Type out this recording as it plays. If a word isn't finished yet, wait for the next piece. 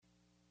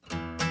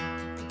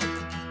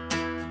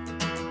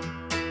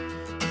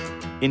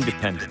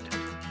Independent.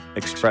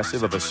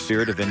 Expressive of a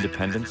spirit of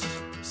independence.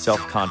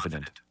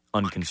 Self-confident.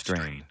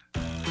 Unconstrained.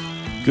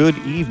 Good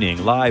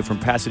evening. Live from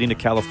Pasadena,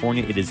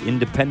 California, it is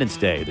Independence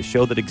Day, the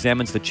show that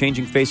examines the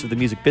changing face of the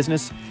music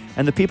business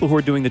and the people who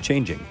are doing the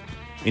changing.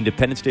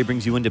 Independence Day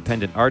brings you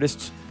independent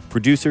artists,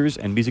 producers,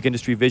 and music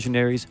industry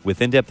visionaries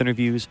with in-depth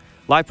interviews,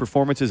 live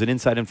performances, and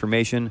inside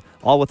information,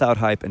 all without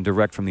hype and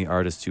direct from the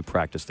artists who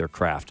practice their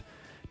craft.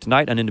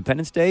 Tonight on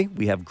Independence Day,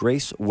 we have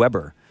Grace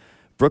Weber.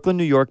 Brooklyn,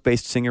 New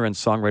York-based singer and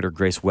songwriter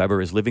Grace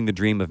Weber is living the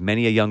dream of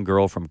many a young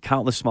girl from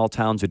countless small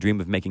towns who dream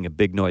of making a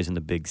big noise in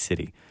the big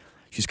city.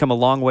 She's come a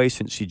long way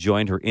since she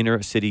joined her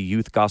inner city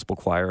youth gospel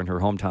choir in her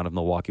hometown of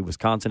Milwaukee,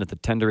 Wisconsin at the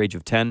tender age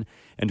of 10,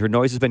 and her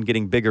noise has been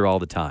getting bigger all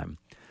the time.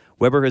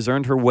 Weber has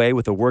earned her way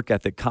with a work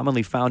ethic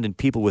commonly found in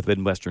people with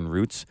Midwestern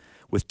roots.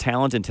 With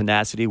talent and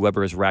tenacity,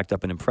 Weber has racked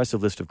up an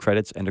impressive list of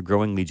credits and a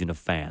growing legion of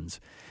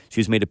fans.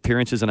 She's made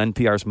appearances on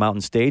NPR's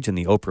Mountain Stage and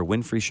The Oprah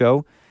Winfrey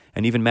Show,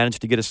 and even managed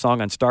to get a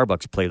song on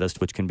Starbucks playlist,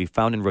 which can be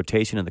found in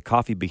rotation in the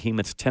coffee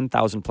behemoth's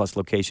 10,000-plus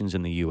locations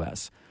in the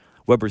U.S.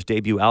 Weber's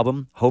debut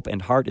album, Hope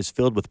and Heart, is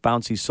filled with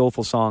bouncy,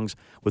 soulful songs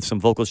with some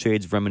vocal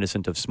shades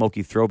reminiscent of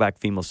smoky throwback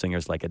female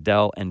singers like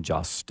Adele and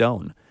Joss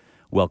Stone.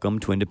 Welcome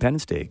to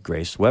Independence Day,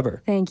 Grace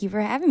Weber. Thank you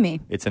for having me.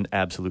 It's an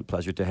absolute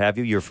pleasure to have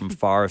you. You're from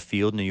far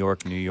afield, New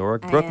York,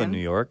 Brooklyn, New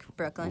York.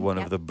 Brooklyn, one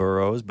of the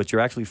boroughs, but you're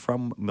actually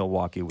from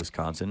Milwaukee,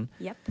 Wisconsin.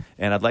 Yep.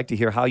 And I'd like to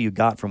hear how you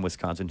got from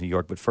Wisconsin to New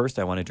York, but first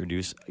I want to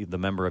introduce the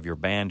member of your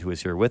band who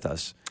is here with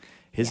us.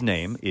 His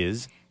name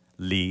is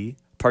Lee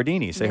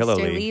Pardini. Say Mr. hello,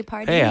 Lee. Lee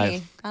Pardini.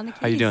 Hey, on the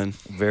keys. how you doing?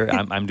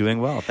 I'm doing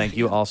well. Thank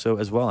you also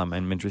as well.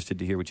 I'm interested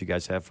to hear what you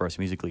guys have for us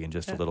musically in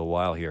just a little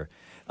while here.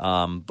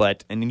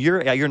 And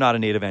you're not a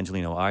native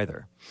Angelino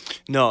either.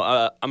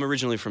 No, I'm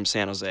originally from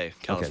San Jose,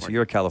 California. Okay, so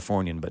you're a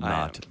Californian, but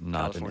not an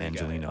California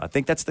Angelino. guy, yeah. I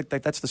think that's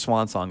the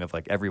swan song of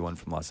like everyone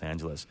from Los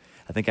Angeles.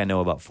 I think I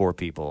know about 4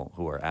 people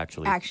who are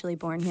actually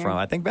born here.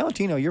 I think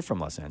Valentino, you're from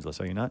Los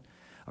Angeles, are you not?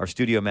 Our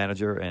studio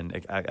manager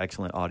and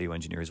excellent audio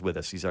engineer is with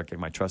us. He's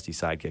my trusty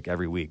sidekick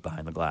every week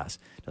behind the glass.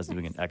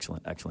 Doing an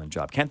excellent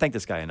job. Can't thank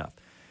this guy enough.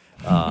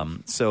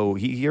 So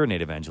you're a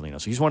native Angelino.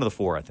 So he's one of the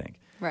 4, I think.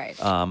 Right.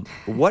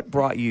 What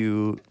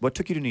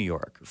took you to New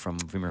York from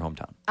your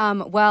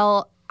hometown?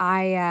 Well,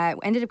 I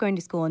ended up going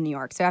to school in New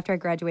York. So after I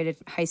graduated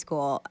high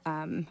school,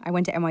 I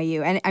went to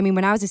NYU. And I mean,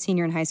 when I was a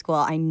senior in high school,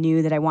 I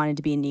knew that I wanted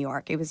to be in New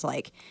York. It was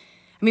like,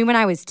 when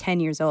I was 10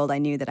 years old, I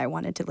knew that I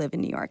wanted to live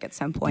in New York at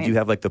some point. Did you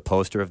have like the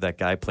poster of that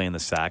guy playing the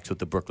sax with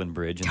the Brooklyn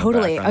Bridge? In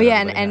Totally. The Oh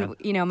yeah, and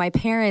my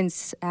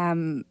parents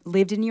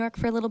lived in New York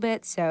for a little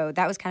bit, so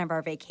that was kind of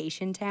our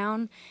vacation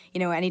town.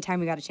 Anytime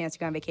we got a chance to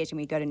go on vacation,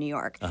 we'd go to New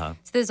York. Uh-huh.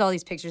 So there's all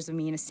these pictures of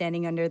me,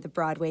 standing under the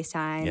Broadway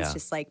signs, Yeah.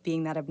 just like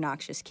being that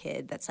obnoxious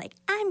kid that's like,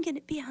 I'm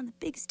gonna be on the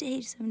big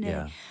stage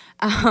someday.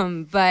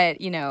 Yeah. But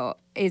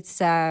it's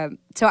so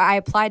I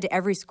applied to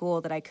every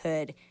school that I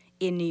could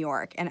in New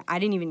York, and I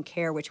didn't even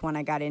care which one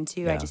I got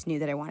into. Yeah. I just knew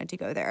that I wanted to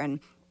go there, and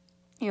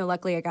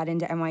luckily I got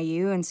into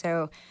NYU, and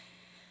so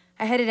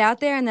I headed out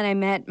there, and then I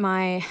met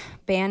my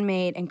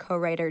bandmate and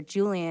co-writer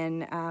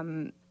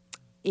Julian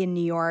in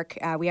New York.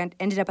 We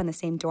ended up on the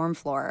same dorm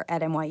floor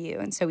at NYU,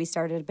 and so we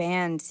started a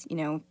band,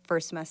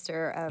 first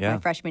semester of my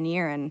freshman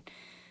year, and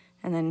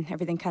then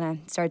everything kind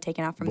of started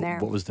taking off from there.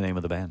 What was the name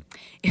of the band?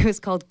 It was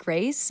called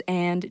Grace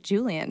and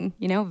Julian.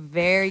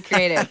 Very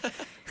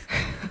creative.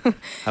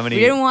 How many?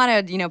 We didn't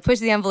want to, push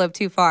the envelope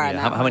too far. On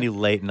that how many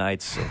late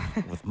nights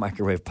with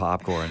microwave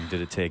popcorn did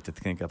it take to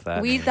think up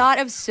that? We name? thought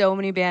of so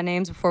many band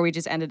names before we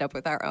just ended up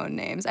with our own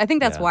names. I think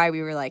that's Yeah. why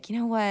we were like, you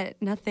know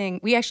what, nothing.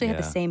 We actually had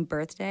the Yeah. same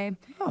birthday.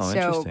 Oh, so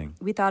interesting.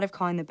 we thought of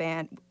calling the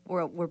band,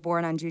 we're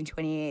born on June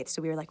 28th,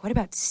 so we were like, what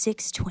about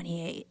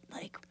 6/28?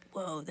 Like,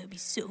 whoa, that'd be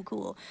so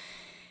cool.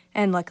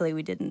 And luckily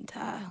we didn't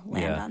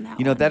land on that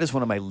one. That is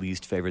one of my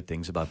least favorite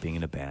things about being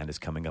in a band is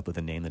coming up with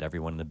a name that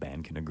everyone in the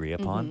band can agree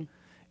upon. Mm-hmm.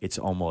 It's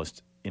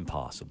almost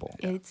impossible.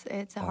 It's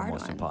a hard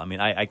one. I mean,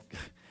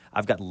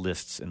 I've got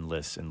lists and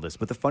lists and lists.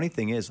 But the funny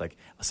thing is, like,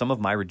 some of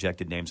my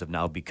rejected names have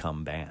now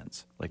become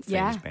bands, like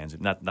famous bands.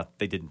 Not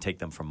they didn't take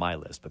them from my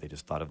list, but they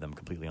just thought of them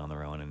completely on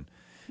their own. And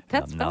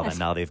That's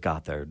now they've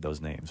got those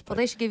names. But, Well,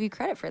 they should give you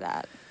credit for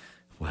that.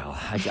 well,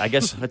 I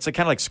guess it's kind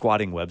of like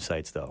squatting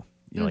websites, though.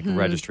 Like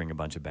registering a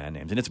bunch of band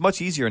names. And it's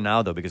much easier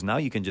now, though, because now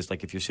you can just,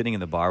 like, if you're sitting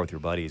in the bar with your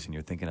buddies and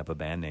you're thinking up a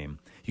band name,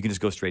 you can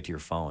just go straight to your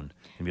phone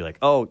and be like,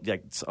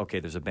 okay,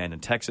 there's a band in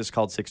Texas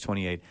called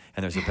 628,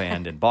 and there's a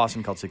band in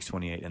Boston called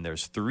 628, and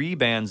there's 3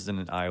 bands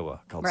in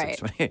Iowa called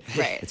 628.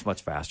 Right. It's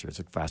much faster. It's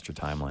a faster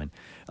timeline.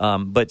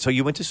 But so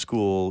you went to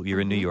school,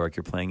 you're in New York,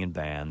 you're playing in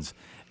bands,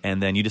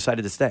 and then you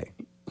decided to stay.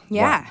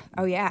 Yeah. Wow.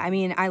 Oh, yeah. I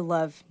mean, I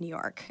love New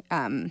York.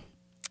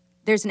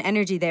 There's an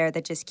energy there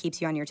that just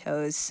keeps you on your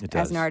toes It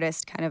does. as an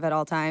artist kind of at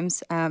all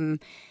times. And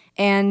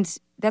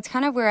that's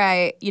kind of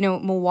where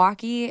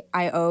Milwaukee,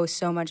 I owe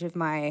so much of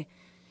my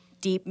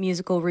deep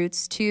musical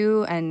roots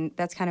to, and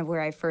that's kind of where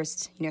I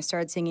first,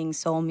 started singing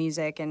soul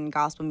music and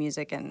gospel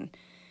music and,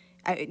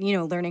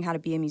 learning how to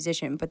be a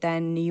musician. But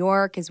then New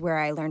York is where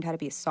I learned how to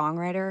be a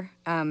songwriter.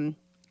 And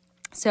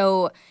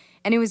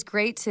it was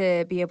great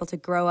to be able to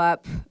grow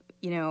up,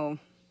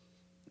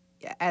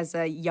 as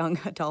a young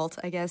adult,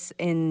 I guess,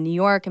 in New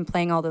York and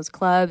playing all those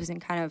clubs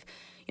and kind of,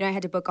 I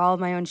had to book all of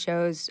my own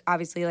shows,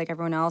 obviously, like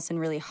everyone else, and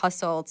really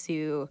hustle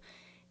to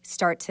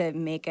start to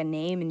make a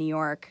name in New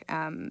York.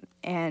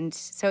 And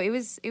so it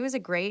was a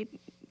great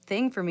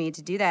thing for me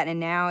to do that,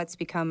 and now it's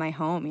become my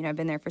home. I've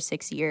been there for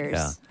 6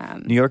 years. Yeah.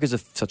 New York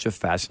is such a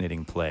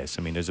fascinating place.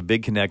 I mean, there's a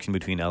big connection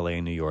between LA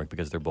and New York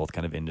because they're both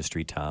kind of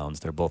industry towns.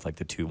 They're both like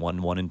the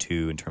one and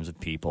two in terms of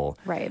people.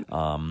 Right.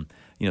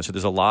 So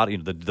there's a lot,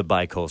 the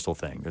bi-coastal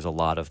thing. There's a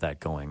lot of that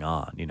going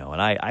on,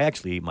 and I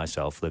actually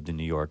myself lived in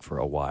New York for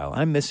a while.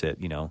 I miss it,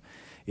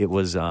 It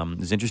was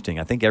interesting.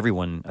 I think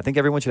everyone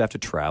should have to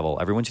travel.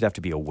 Everyone should have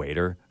to be a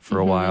waiter for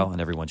a while,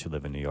 and everyone should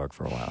live in New York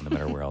for a while, no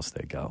matter where else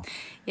they go.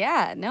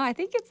 Yeah, no, I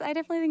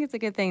definitely think it's a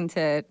good thing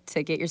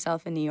to get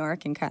yourself in New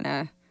York and kind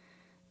of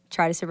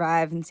try to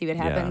survive and see what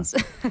happens.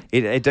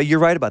 Yeah. You're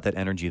right about that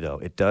energy, though.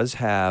 It does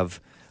have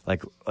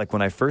like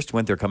when I first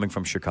went there, coming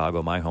from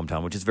Chicago, my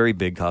hometown, which is a very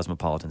big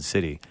cosmopolitan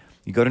city.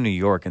 You go to New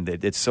York, and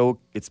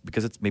it's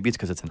because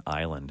it's an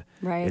island.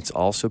 Right. It's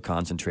also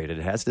concentrated.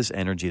 It has this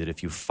energy that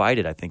if you fight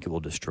it, I think it will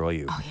destroy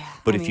you. Oh, yeah.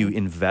 But if you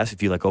invest,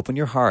 if you open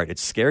your heart,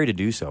 it's scary to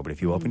do so, but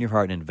if you open your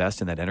heart and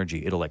invest in that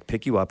energy, it'll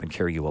pick you up and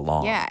carry you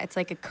along. Yeah, it's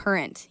like a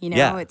current,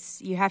 Yeah.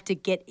 You have to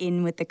get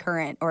in with the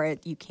current or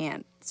you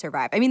can't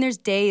survive. I mean, there's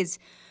days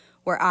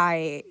where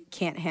I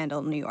can't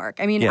handle New York.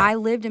 I mean, I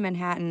lived in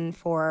Manhattan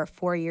for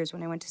 4 years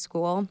when I went to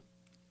school.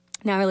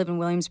 Now I live in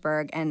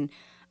Williamsburg, and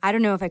I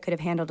don't know if I could have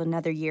handled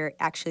another year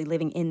actually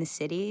living in the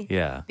city.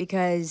 Yeah.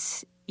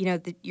 Because,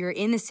 you're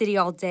in the city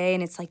all day,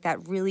 and it's like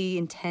that really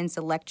intense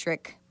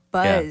electric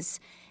buzz.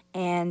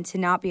 Yeah. And to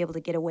not be able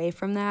to get away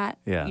from that,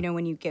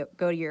 when you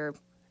go to your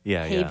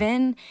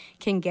haven,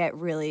 can get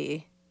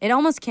really... It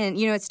almost can,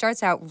 it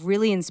starts out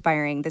really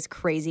inspiring, this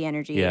crazy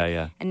energy. Yeah,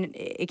 yeah. And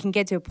it can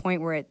get to a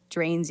point where it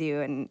drains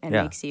you and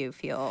makes you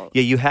feel...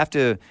 Yeah, you have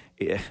to...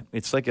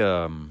 It's like I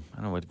don't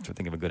know what to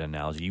think of a good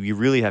analogy. You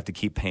really have to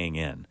keep paying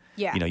in.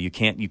 Yeah. You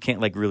can't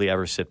really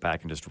ever sit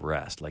back and just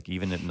rest. Like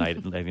even at night,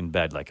 in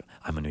bed, like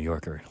I'm a New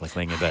Yorker, like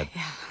laying in bed.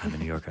 Yeah. I'm a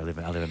New Yorker. I live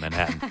in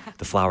Manhattan.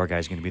 The flower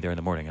guy's going to be there in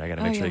the morning. I got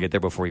to make sure I get there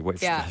before he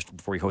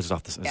hoses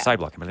off the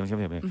sidewalk.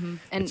 Mm-hmm.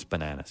 It's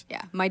bananas.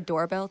 Yeah, my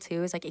doorbell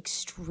too is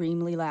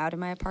extremely loud in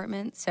my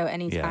apartment. So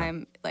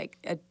anytime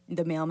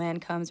the mailman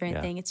comes or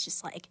anything, it's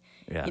just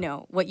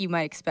what you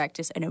might expect,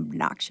 just an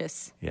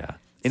obnoxious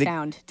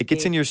sound. It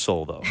gets in your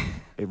soul, though.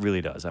 It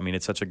really does. I mean,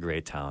 it's such a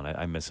great town.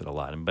 I miss it a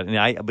lot. But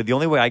the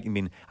only way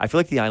I feel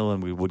like the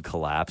island would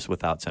collapse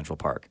without Central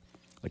Park.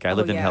 Like I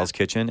lived in Hell's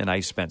Kitchen, and I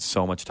spent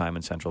so much time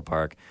in Central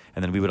Park.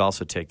 And then we would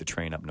also take the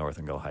train up north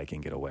and go hiking,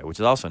 get away, which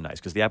is also nice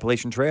because the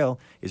Appalachian Trail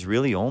is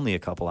really only a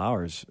couple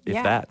hours, if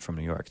that, from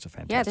New York. It's a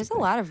fantastic there's thing.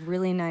 a lot of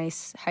really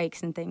nice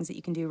hikes and things that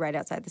you can do right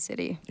outside the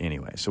city.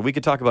 Anyway, so we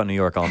could talk about New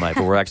York all night,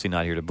 but we're actually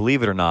not here to,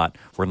 believe it or not,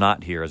 we're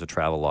not here as a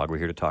travel log. We're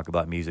here to talk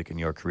about music and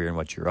your career and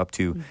what you're up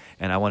to.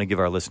 And I want to give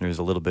our listeners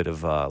a little bit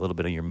of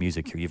your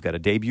music here. You've got a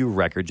debut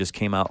record, just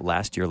came out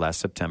last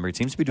September. It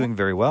seems to be doing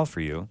very well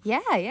for you.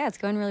 Yeah, it's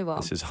going really well.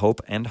 This is Hope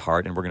and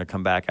Heart, and we're going to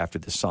come back after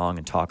this song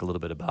and talk a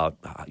little bit about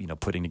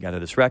putting together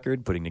this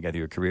record, putting together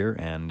your career,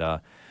 and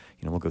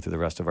we'll go through the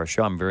rest of our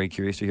show. I'm very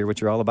curious to hear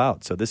what you're all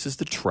about. So this is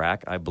the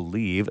track, I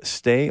believe,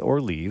 Stay or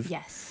Leave.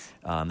 Yes.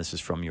 This is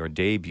from your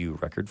debut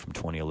record from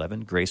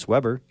 2011, Grace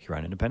Weber, here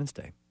on Independence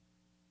Day.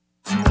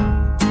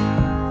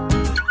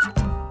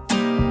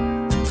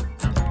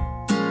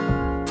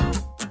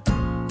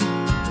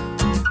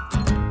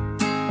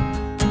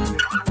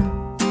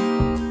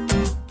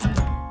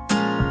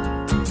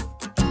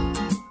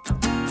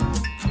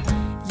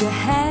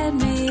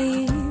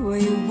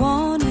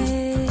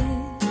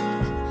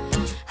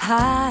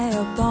 High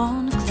up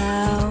on a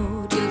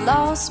cloud, you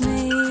lost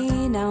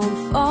me, now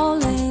I'm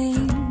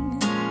falling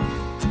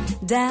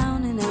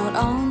down and out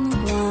on the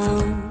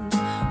ground.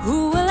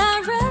 Who will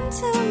I run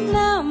to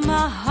now?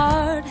 My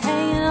heart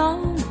hanging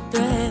on a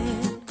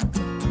thread.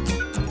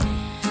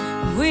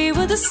 We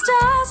were the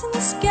stars in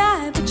the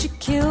sky, but you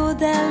killed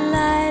that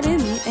light in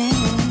the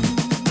end.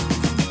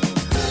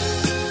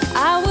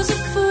 I was a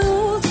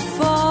fool to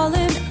fall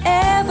and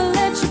ever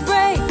let you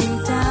break me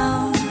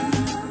down.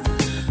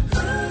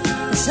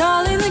 It's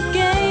all in the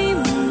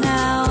game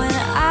now, and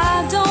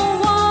I don't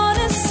want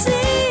to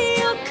see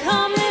you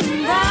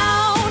coming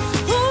round.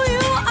 Who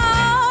you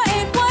are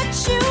ain't what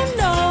you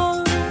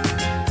know.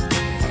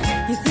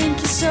 You think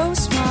you're so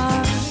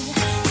smart,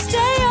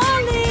 stay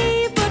or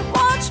leave, but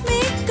watch me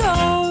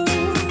go.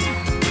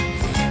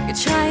 You're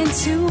trying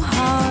too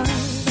hard,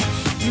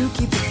 you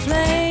keep the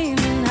flame,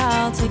 and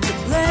I'll take the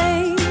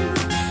blame.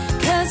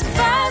 'Cause the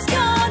fire's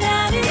gone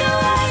out either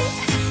way.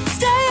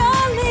 Stay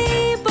or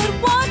leave, but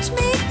watch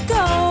me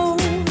go.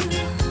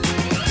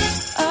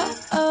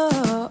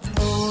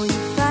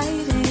 You're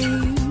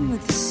fighting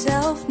with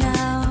yourself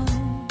now.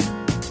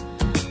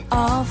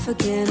 Off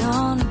again,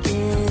 on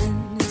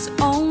again. It's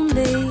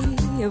only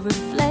a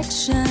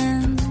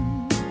reflection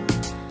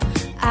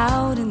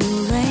out in the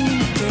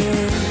rain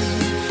again.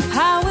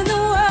 How in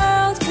the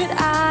world could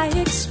I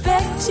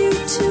expect you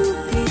to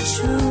be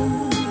true?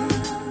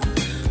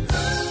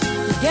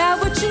 You got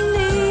what you need.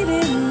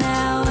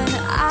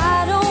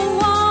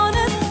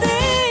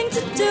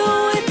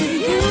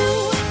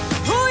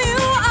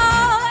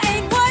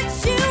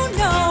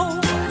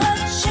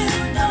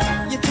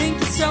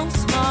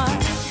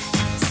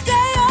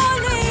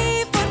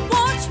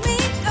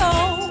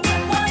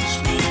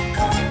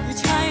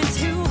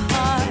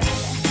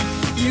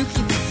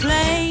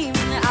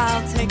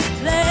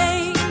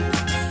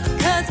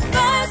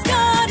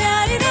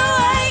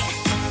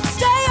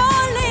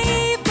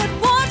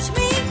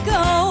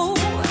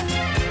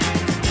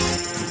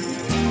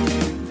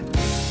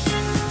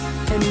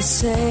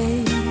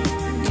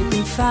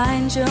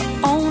 find your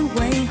own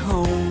way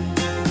home.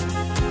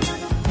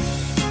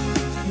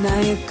 Now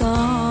you're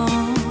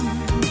gone,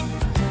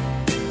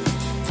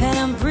 and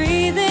I'm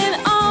breathing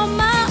on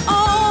my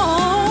own.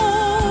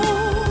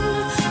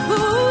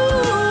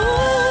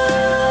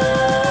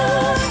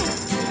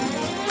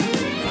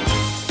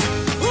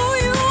 Who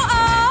you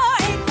are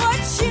ain't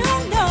what you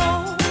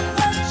know.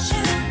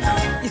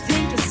 You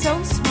think you're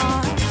so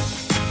smart.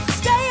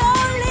 Stay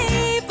or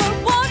leave, but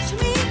watch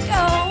me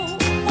go.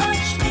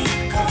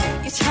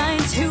 You're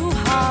trying too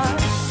hard.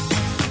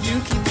 You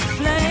keep the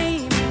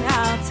flame, and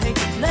I'll take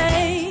the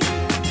blame.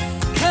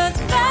 'Cause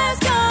the fire's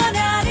gone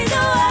out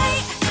either way.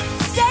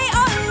 Stay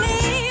or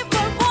leave,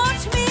 but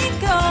watch me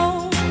go.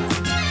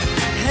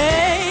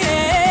 Hey,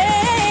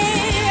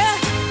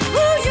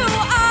 who you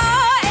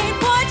are ain't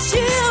what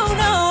you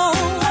know.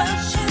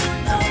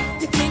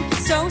 You think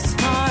you're so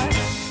smart.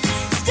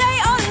 Stay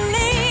or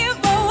leave,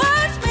 but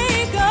watch me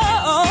go.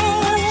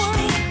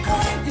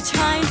 You're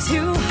trying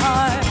too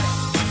hard.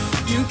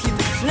 You keep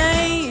the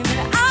flame,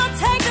 and I'll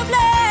take the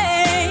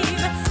blame.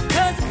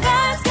 'Cause the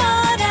fire's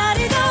gone out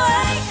either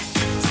way.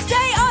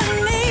 Stay or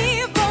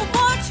leave, but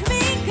watch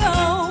me go.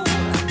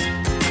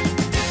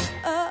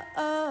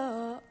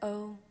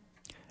 Oh.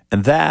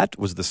 And that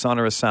was the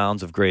sonorous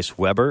sounds of Grace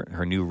Weber.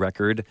 Her new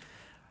record,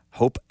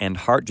 Hope and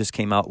Heart, just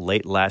came out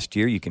late last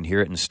year. You can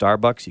hear it in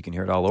Starbucks. You can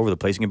hear it all over the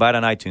place. You can buy it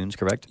on iTunes,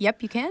 correct?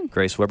 Yep, you can.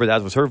 Grace Weber,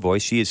 that was her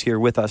voice. She is here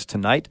with us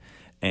tonight,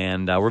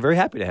 and we're very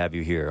happy to have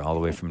you here all the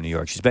way from New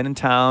York. She's been in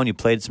town. You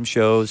played some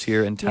shows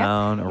here in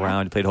town,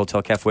 around. You played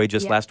Hotel Cafe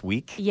just last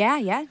week. Yeah.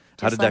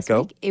 How Just did that last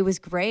go? week. It was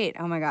great.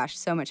 Oh my gosh,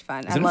 so much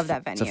fun. I Isn't it love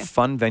that venue. It's a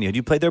fun venue. Had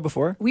you played there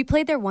before? We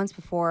played there once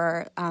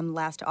before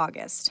last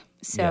August.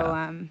 So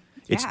Yeah.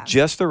 It's yeah.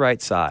 just the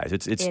right size.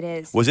 It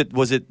is. Was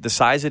it the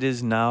size it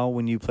is now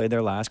when you played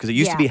there last? Because it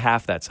used to Yeah. be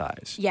half that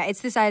size. Yeah,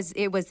 it's the size.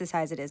 It was the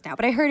size it is now.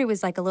 But I heard it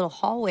was like a little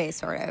hallway,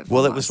 sort of.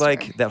 Well, it was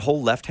almost, like that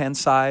whole left-hand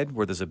side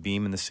where there's a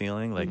beam in the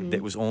ceiling. Like Mm-hmm.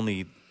 it was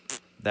only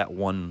that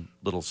one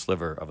little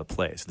sliver of a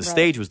place. The Right.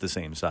 stage was the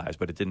same size,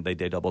 but it didn't. They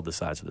doubled the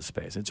size of the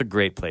space. It's a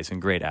great place and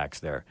great acts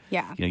there.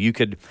 Yeah. You know, you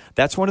could.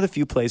 That's one of the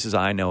few places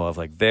I know of,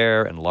 like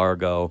there and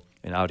Largo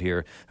and out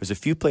here. There's a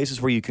few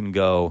places where you can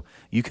go.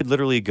 You could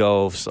literally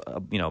go.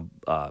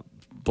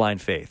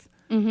 Blind faith.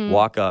 Mm-hmm.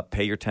 Walk up,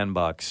 pay your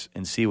 $10,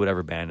 and see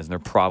whatever band is, and they're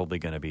probably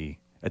going to be.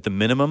 At the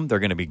minimum, they're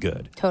going to be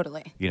good.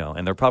 Totally. You know,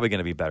 and they're probably going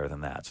to be better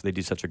than that. So they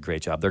do such a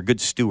great job. They're good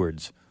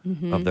stewards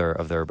Mm-hmm. of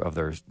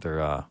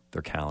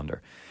their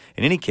calendar.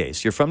 In any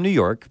case, you're from New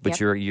York, but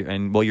Yep.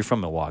 you're from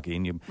Milwaukee,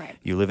 and Right.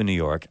 you live in New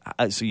York.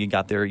 So you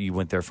got there. You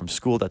went there from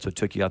school. That's what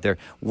took you out there.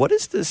 What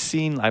is the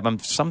scene?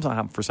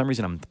 For some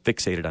reason I'm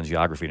fixated on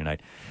geography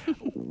tonight.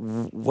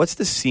 What's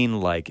the scene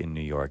like in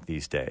New York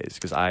these days?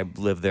 Because I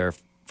lived there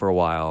for a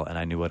while, and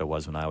I knew what it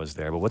was when I was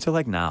there. But what's it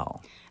like now?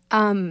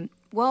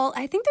 Well,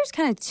 I think there's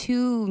kind of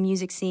two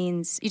music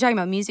scenes. You talking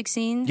about music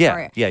scenes?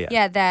 Yeah.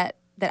 Yeah, that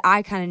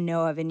I kind of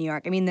know of in New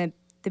York. I mean,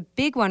 the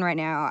big one right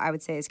now, I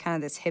would say, is kind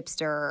of this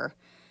hipster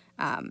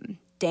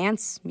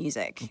dance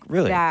music.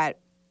 Really? That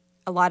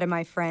a lot of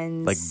my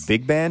friends Like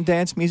big band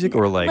dance music,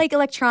 or like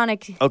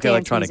electronic Okay, dance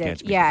electronic music.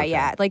 dance music, Yeah, okay.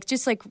 yeah. Like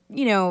just like,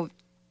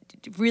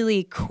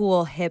 really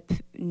cool hip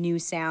new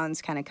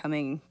sounds kind of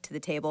coming to the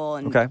table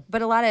and Okay.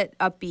 but a lot of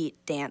upbeat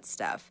dance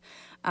stuff.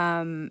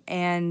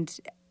 And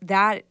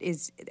that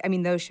is, I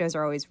mean, those shows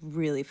are always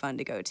really fun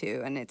to go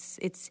to, and it's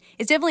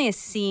definitely a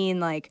scene,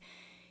 like,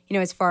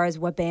 as far as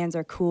what bands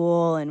are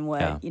cool and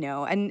what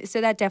Yeah. and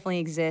so that definitely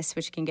exists,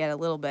 which can get a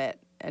little bit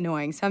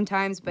annoying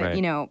sometimes, but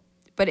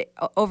Right.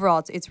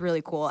 overall it's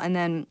really cool. And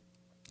then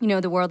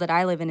the world that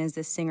I live in is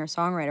this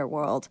singer-songwriter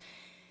world,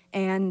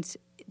 and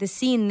the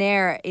scene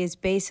there is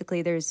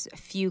basically, there's a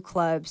few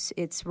clubs.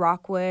 It's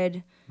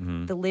Rockwood,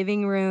 the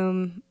Living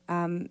Room,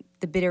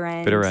 the Bitter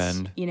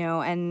End.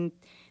 And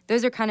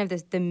those are kind of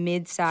the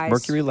mid-size.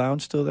 Mercury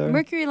Lounge still there?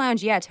 Mercury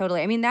Lounge, yeah,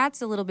 totally. I mean,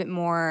 that's a little bit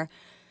more,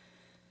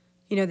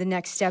 the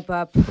next step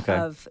up Okay.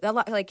 of a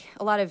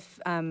lot of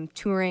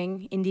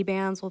touring indie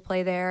bands will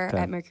play there Okay.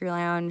 at Mercury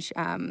Lounge.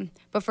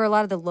 But for a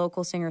lot of the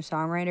local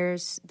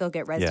singer-songwriters, they'll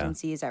get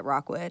residencies at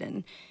Rockwood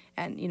and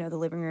the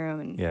Living Room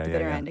and the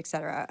Bitter End, et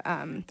cetera.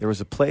 There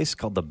was a place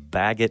called the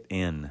Bagot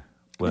Inn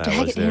when The I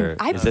was Bagot Inn. there.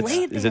 I Is it-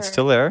 played Is it there.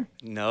 still there?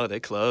 No, they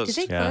closed.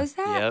 Did they Yeah. close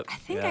that? Yep. I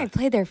think Yeah. I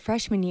played there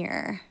freshman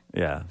year.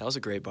 Yeah. That was a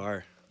great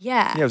bar.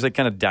 Yeah. Yeah, it was like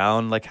kind of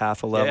down like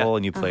half a level, Yeah.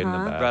 and you played in the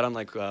back. Right on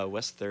like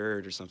West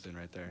 3rd or something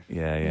right there.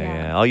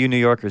 Yeah. All you New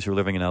Yorkers who are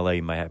living in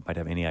LA might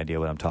have any idea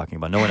what I'm talking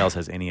about. No one else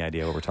has any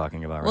idea what we're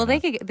talking about Well,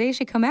 right now. they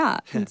should come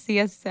out and see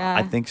us.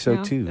 I think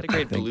so too. They had a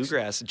great I think so.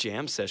 bluegrass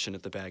jam session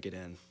at the Bagot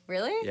Inn.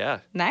 Really? Yeah.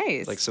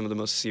 Nice. Like some of the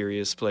most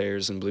serious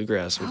players in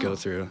bluegrass would go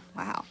through.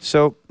 Wow.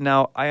 So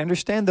now I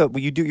understand that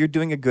you're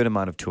doing a good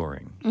amount of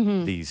touring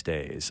Mm-hmm. these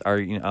days.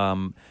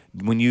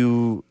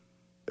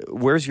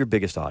 Where's your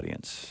biggest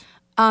audience?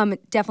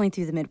 Definitely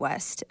through the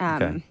Midwest.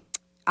 Okay.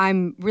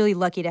 I'm really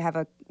lucky to have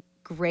a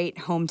great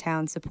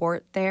hometown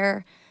support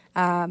there.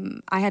 I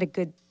had a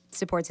good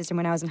support system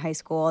when I was in high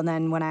school, and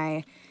then when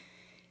I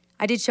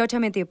did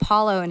Showtime at the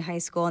Apollo in high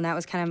school, and that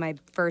was kind of my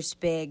first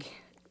big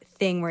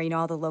thing where,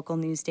 all the local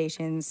news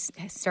stations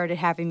started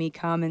having me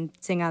come and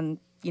sing on,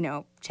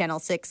 Channel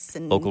 6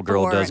 and Local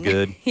girl 4 does and-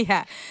 good.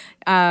 Yeah.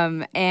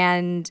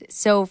 And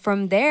so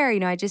from there,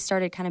 I just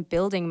started kind of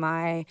building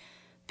my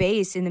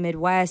base in the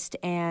Midwest,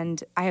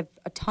 and I have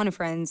a ton of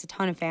friends, a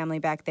ton of family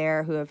back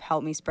there who have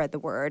helped me spread the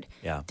word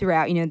Yeah.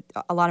 throughout.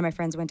 A lot of my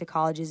friends went to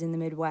colleges in the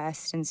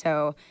Midwest, and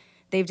so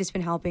they've just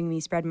been helping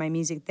me spread my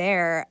music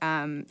there.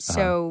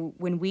 So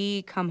when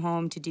we come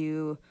home to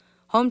do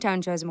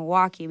hometown shows in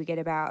Milwaukee, we get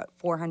about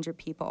 400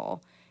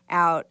 people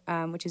out,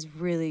 which is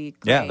really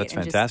great. Yeah, that's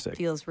and fantastic. Just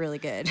feels really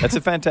good. That's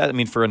a fantastic. I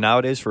mean, for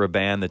nowadays, for a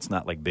band that's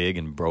not like big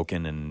and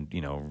broken and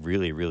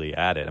really, really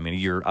at it. I mean,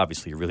 you're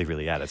obviously really,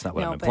 really at it. It's not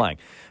what No, I'm but- implying,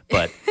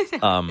 but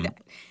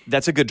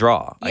that's a good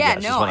draw. I Yeah,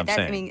 guess, no, is what I'm that,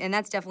 saying. I mean, and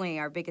that's definitely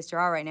our biggest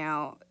draw right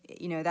now.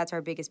 That's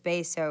our biggest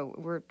base.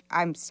 So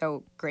I'm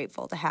so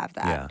grateful to have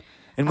that. Yeah.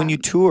 And when you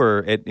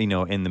tour at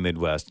in the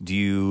Midwest, do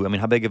you? I mean,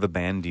 how big of a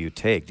band do you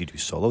take? Do you do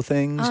solo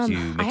things? Do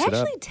you mix I it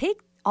up? actually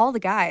take all the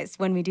guys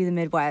when we do the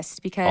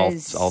Midwest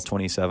because All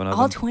 27 of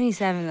all them.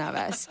 27 of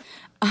us.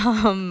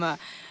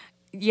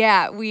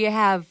 Yeah,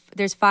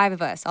 there's 5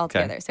 of us all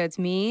Okay. together. So it's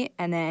me,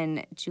 and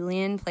then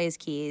Julian plays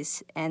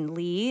keys, and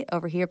Lee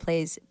over here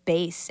plays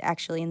bass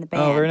actually in the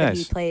band. Oh, very but nice.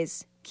 He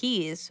plays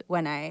keys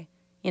when I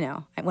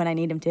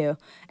need him to.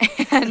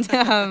 And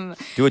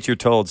Do what you're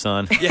told,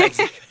 son. Yeah,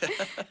 exactly.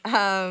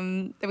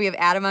 we have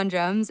Adam on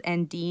drums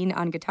and Dean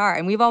on guitar.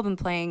 And we've all been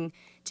playing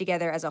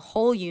together as a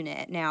whole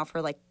unit now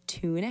for like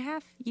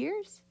 2.5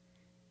 years,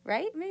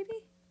 right? Maybe?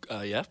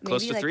 Yeah,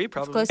 close Maybe, to like, 3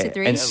 probably. close to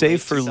 3. And Yeah, save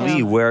late for 2000.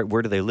 Lee, where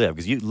do they live?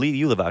 Because Lee,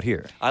 you live out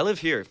here. I live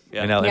here.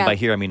 Yeah. And Yeah. by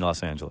here, I mean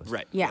Los Angeles.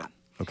 Right. Yeah.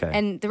 Okay.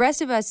 And the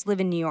rest of us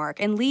live in New York.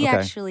 And Lee Okay.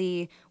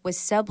 actually was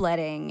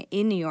subletting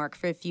in New York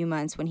for a few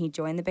months when he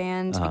joined the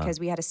band because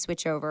we had a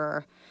switch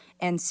over.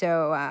 And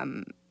so,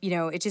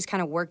 it just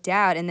kind of worked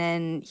out. And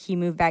then he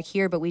moved back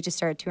here, but we just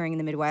started touring in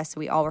the Midwest, so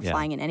we all were Yeah.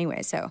 flying in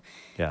anyway. So,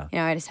 Yeah.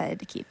 I decided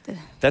to keep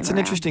That's him an around.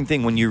 interesting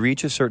thing. When you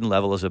reach a certain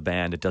level as a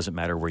band, it doesn't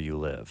matter where you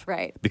live.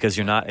 Right. Because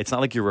it's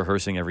not like you're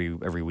rehearsing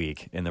every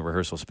week in the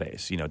rehearsal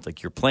space. It's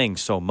like you're playing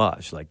so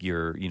much. Like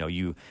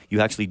you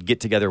actually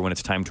get together when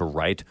it's time to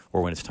write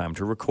or when it's time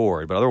to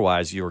record. But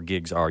otherwise, your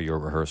gigs are your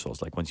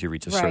rehearsals. Like once you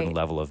reach a certain Right.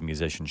 level of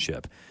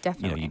musicianship,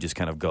 Definitely. you just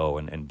kind of go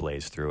and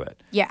blaze through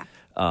it. Yeah.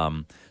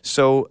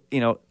 So,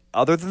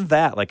 other than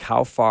that, like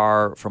how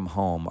far from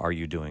home are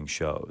you doing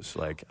shows?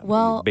 Like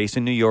Well- you're based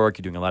in New York,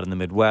 you're doing a lot in the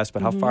Midwest,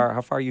 but how far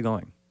are you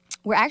going?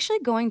 We're actually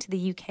going to the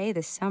UK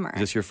this summer. Is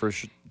this your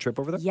first trip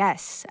over there?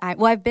 Yes.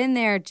 I've been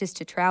there just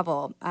to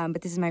travel,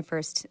 but this is my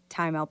first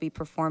time I'll be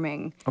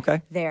performing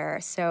Okay. there.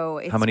 So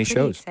it's How many pretty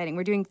shows? exciting.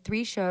 We're doing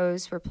 3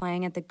 shows. We're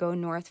playing at the Go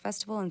North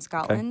Festival in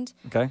Scotland.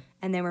 Okay.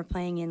 And then we're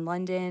playing in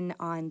London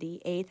on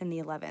the 8th and the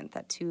 11th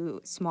at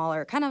 2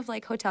 smaller, kind of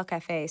like Hotel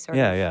Cafe sort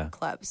Yeah, of yeah.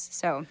 clubs.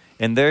 So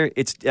And I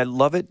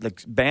love it.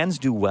 Like bands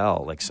do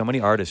well. Like so many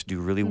artists do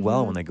really Mm-hmm.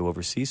 well when they go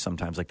overseas.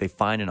 Sometimes, like they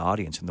find an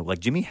audience, and like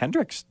Jimi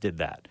Hendrix did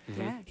that.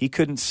 Yeah. He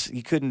couldn't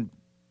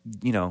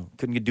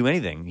do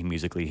anything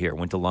musically here.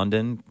 Went to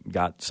London,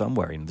 got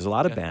somewhere. And there's a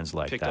lot of bands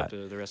like Picked that.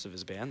 up the rest of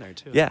his band there,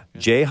 too. Yeah, the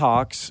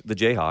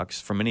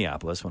Jayhawks from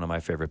Minneapolis, one of my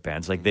favorite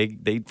bands. Like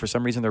they for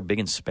some reason they're big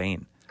in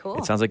Spain. Cool.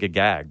 It sounds like a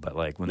gag, but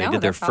like when they No,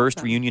 did their that's first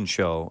awesome. reunion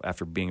show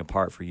after being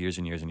apart for years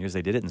and years and years,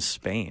 they did it in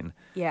Spain.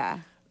 yeah.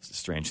 It's a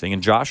strange thing.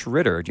 And Josh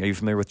Ritter, are you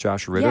familiar with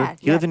Josh Ritter? Yeah,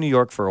 He yeah. lived in New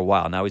York for a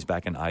while. Now he's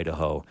back in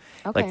Idaho.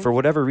 Okay. Like for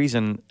whatever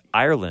reason,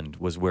 Ireland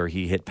was where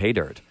he hit pay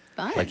dirt.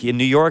 Fun. Like in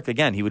New York,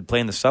 again, he would play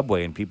in the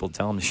subway and people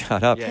tell him to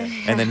shut up. Yeah.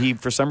 And then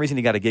for some reason,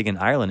 he got a gig in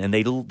Ireland and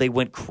they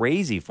went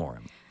crazy for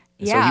him.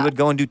 And So he Yeah. would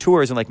go and do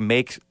tours and like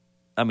make.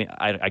 I mean,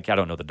 I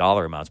don't know the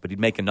dollar amounts, but he'd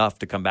make enough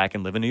to come back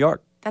and live in New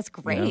York. That's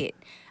great.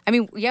 I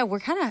mean, yeah, we're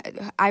kind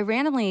of, I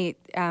randomly,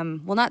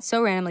 well, not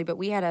so randomly, but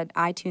we had an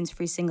iTunes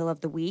free single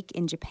of the week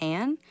in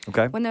Japan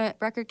Okay. when the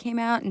record came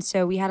out. And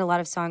so we had a lot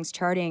of songs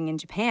charting in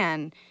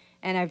Japan.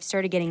 And I've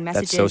started getting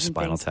messages. That's so and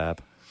Spinal things.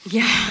 Tap.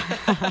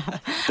 Yeah.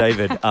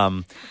 David,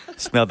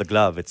 smell the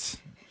glove.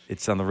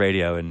 It's on the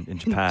radio in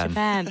Japan.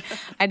 Japan.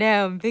 I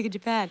know, I'm big in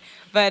Japan.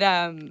 But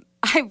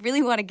I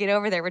really want to get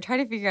over there. We're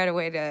trying to figure out a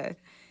way to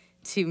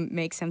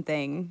make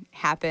something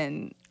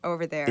happen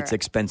over there. It's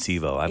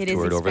expensivo. I've It is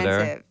toured over there.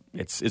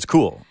 expensive. It's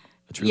cool.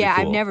 It's really yeah,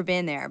 cool. I've never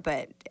been there,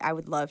 but I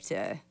would love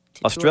to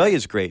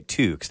Australia's great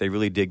too because they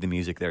really dig the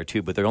music there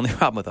too. But their only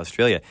problem with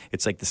Australia,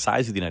 it's like the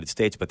size of the United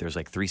States, but there's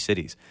like 3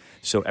 cities,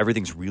 so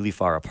everything's really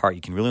far apart.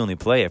 You can really only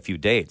play a few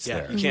dates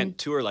Yeah, there. you can't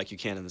tour like you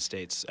can in the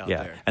States out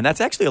Yeah, there. and that's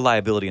actually a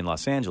liability in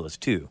Los Angeles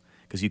too,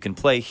 because you can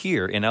play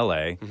here in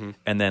LA Mm-hmm.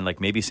 and then like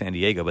maybe San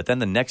Diego, but then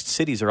the next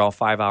cities are all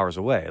 5 hours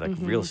away, like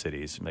Mm-hmm. real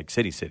cities, like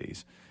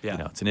cities.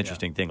 Yeah. It's an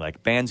interesting thing.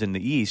 Like bands in the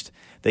East,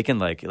 they can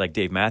like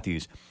Dave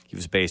Matthews. He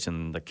was based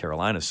in the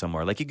Carolinas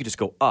somewhere. Like you could just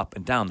go up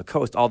and down the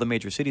coast. All the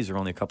major cities are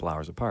only a couple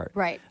hours apart.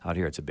 Right. Out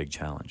here, it's a big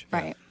challenge.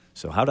 Right.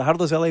 So how do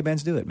those LA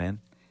bands do it, man?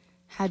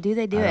 How do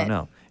they do I it? don't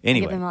know. I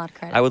Anyway, give them a lot of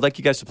credit. I would like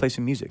you guys to play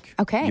some music.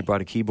 Okay. You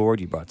brought a keyboard.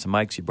 You brought some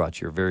mics. You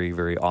brought your very,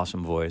 very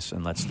awesome voice,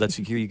 and let's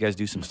hear you guys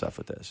do some stuff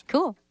with this.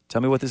 Cool. Tell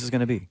me what this is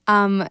going to be.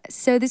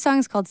 So this song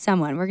is called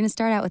Someone. We're going to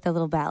start out with a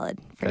little ballad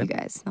for Okay. you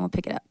guys, and we'll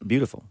pick it up.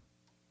 Beautiful.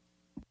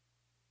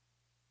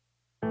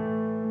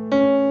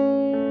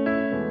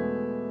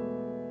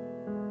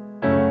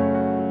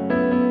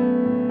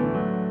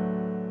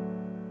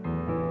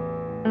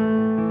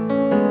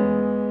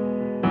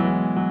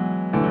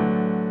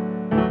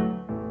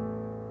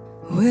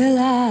 Will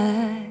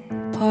I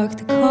park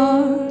the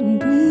car and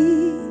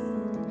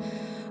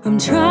breathe? I'm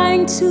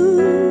trying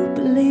to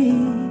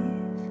believe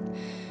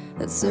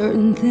that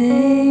certain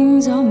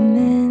things are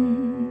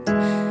meant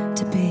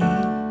to be.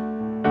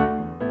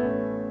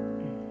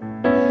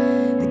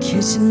 The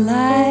kitchen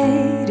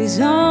light is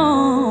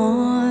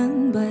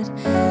on, but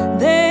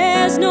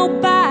there's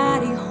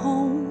nobody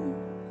home.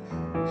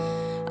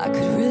 I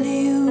could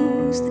really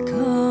use the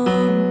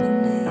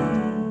company,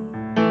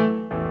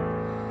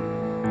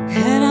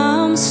 and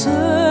I'm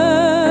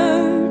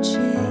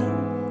searching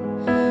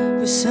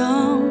for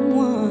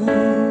someone.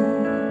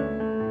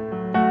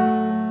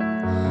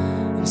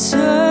 I'm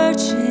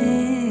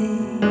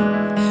searching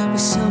for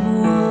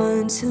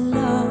someone to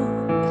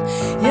love.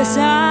 Yes,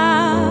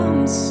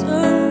 I'm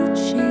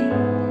searching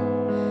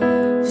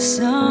for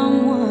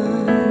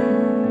someone.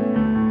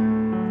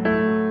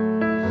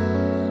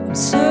 I'm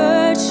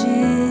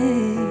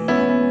searching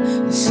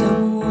for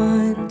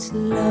someone to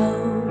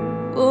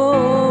love. Oh.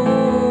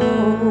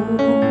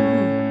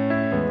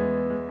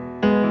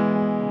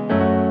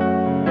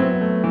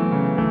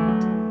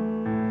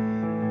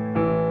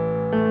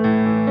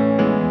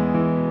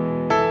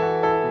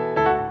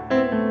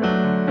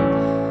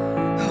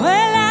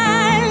 Well, I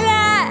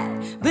lie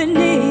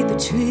beneath the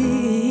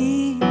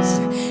trees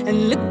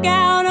and look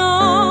out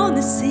on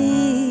the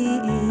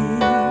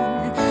scene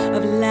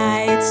of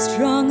lights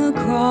strung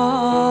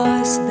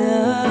across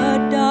the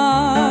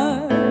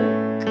dark.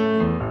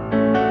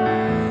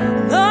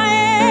 Though I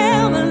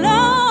am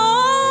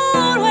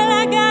alone, well,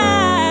 I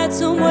got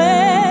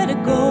somewhere to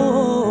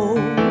go,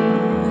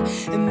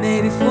 and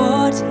maybe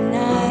for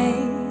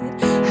tonight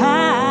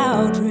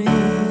I'll dream.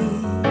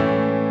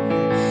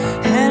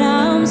 And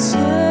I'm searching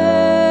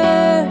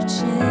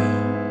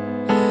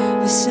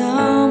for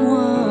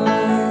someone.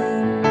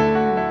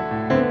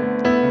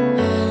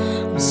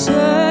 I'm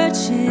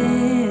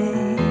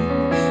searching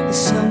for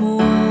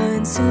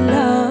someone to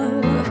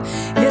love.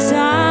 Yes,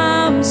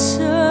 I'm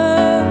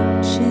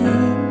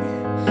searching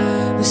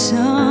for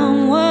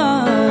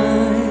someone.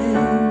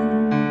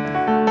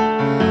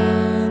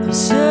 I'm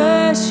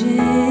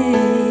searching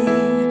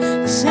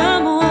for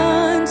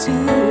someone to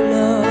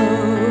love.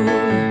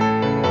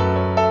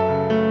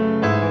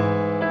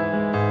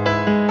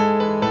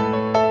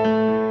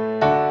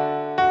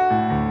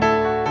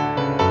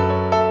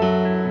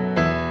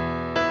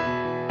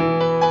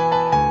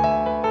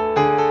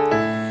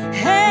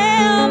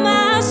 Am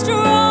I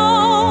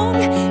strong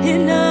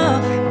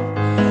enough?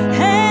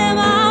 Am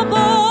I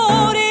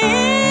bold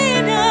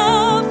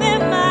enough?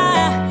 Am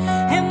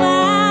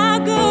I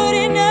good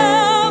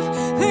enough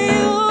for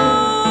you?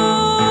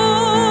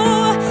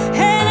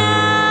 And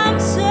I'm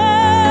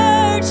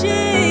searching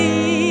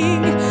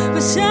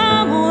for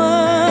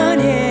someone,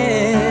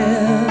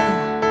 yeah.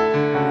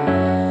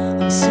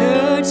 I'm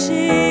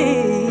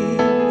searching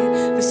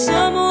for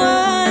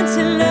someone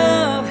to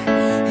love.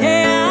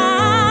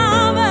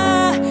 Yeah,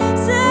 I'm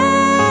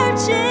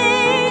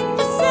searching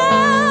for someone.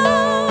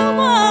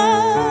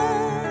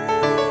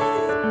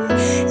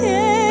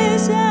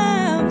 Yes,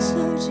 I'm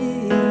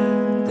searching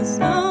for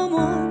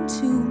someone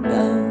to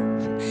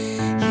love.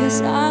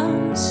 Yes,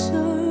 I'm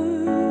searching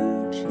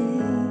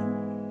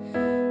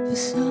for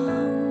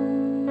someone.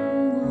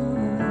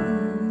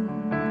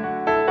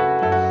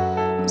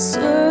 I'm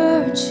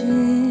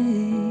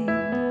searching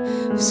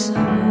for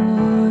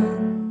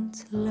someone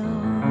to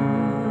love.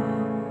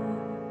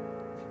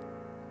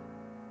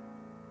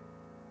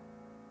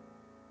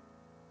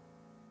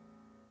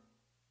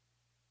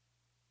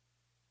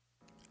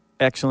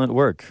 Excellent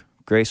work.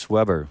 Grace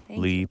Weber, Thank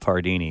Lee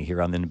Pardini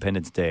here on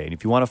Independence Day. And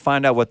if you want to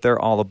find out what they're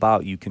all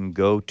about, you can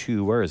go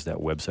to, where is that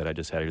website I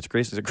just had? Is it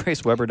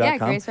graceweber.com? Yeah,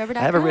 graceweber.com. I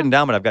have it written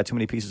down, but I've got too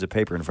many pieces of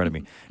paper in front of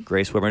me.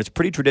 Grace Weber. And it's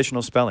pretty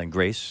traditional spelling.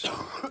 Grace,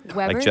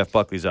 Weber? like Jeff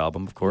Buckley's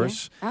album, of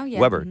course. Oh, yeah.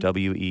 Weber, Mhm.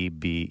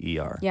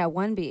 W-E-B-E-R. Yeah,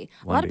 1B.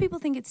 A One lot of B. people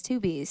think it's 2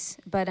 Bs,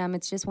 but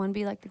it's just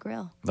 1B like the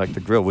grill. Like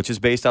the grill, which is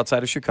based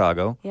outside of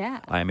Chicago.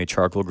 Yeah. I am a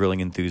charcoal grilling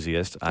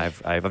enthusiast.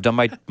 I've done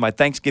my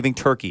Thanksgiving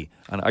turkey.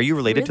 Are you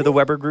related to the Really?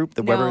 Weber group?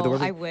 The Weber, No, the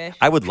Weber? I wish.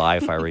 I would lie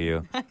if I were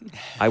you.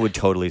 I would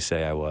totally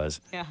say I was.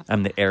 Yeah.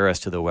 I'm the heiress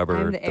to the Weber,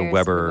 I'm the heiress to the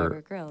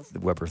Weber grills. the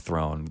Weber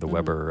throne, the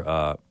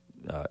Weber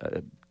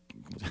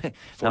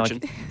Fortune.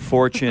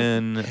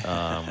 fortune,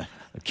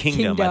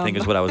 kingdom. I think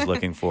is what I was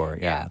looking for.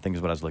 Yeah, Yeah. I think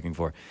is what I was looking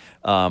for.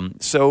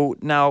 So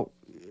now,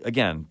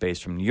 again,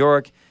 based from New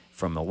York,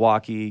 from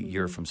Milwaukee,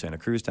 you're from Santa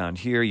Cruz down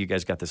here. You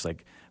guys got this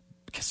like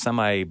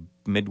semi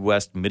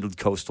Midwest, mid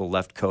coastal,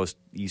 left coast,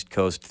 East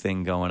Coast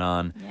thing going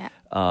on. Yeah.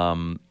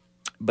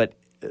 But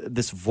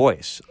this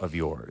voice of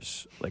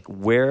yours, like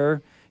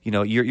where,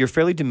 you're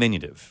fairly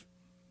diminutive.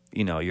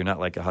 you're not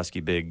like a husky,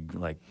 big,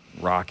 like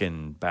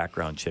rockin'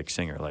 background chick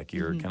singer. Like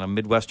you're kind of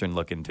Midwestern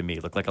looking to me.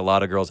 Look like a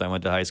lot of girls I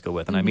went to high school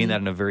with, and I mean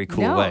that in a very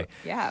cool way.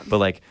 Yeah. But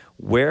like,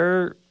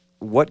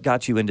 what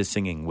got you into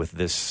singing with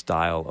this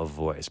style of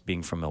voice,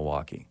 being from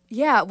Milwaukee?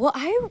 Yeah, well,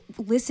 I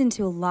listened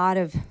to a lot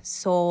of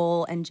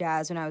soul and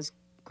jazz when I was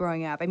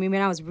growing up. I mean,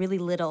 when I was really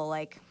little,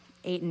 like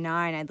 8 and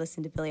 9, I'd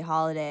listen to Billie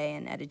Holiday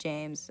and Etta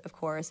James, of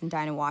course, and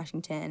Dinah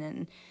Washington.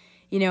 And,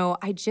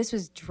 I just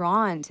was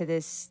drawn to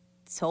this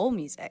soul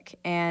music.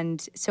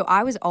 And so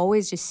I was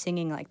always just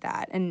singing like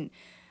that. And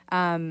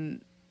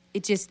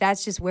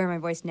that's just where my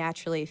voice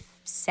naturally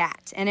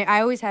sat. And I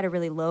always had a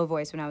really low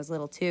voice when I was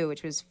little too,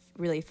 which was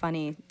really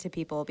funny to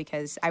people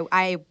because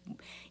I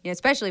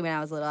especially when I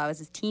was little, I was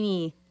this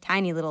teeny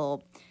tiny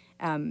little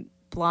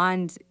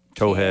blonde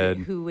towhead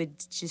who would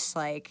just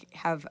like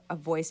have a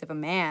voice of a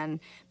man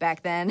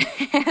back then.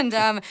 And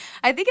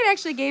I think it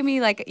actually gave me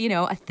like,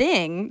 a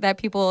thing that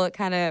people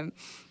kind of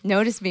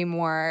noticed me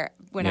more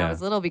when I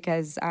was little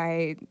because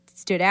I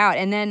stood out.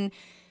 And then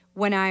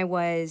when I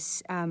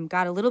was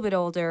got a little bit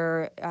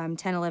older, 10,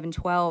 11,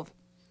 12,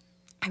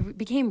 I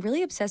became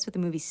really obsessed with the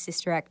movie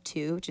Sister Act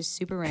 2, which is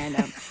super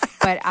random.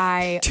 But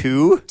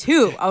Two?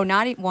 Oh,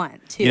 not 1,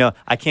 2.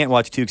 I can't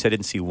watch 2 because I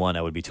didn't see 1.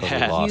 I would be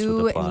totally lost with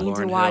the plot. You need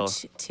to Lauryn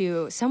watch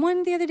 2.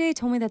 Someone the other day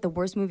told me that the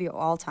worst movie of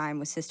all time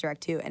was Sister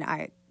Act 2, and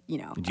Did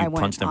you I went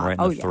punch them on. right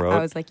in the throat? I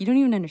was like, you don't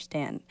even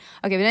understand.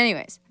 Okay, but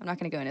anyways, I'm not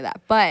going to go into that.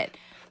 But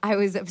I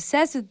was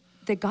obsessed with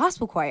the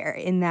gospel choir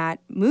in that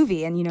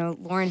movie, and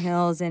Lauryn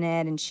Hill's in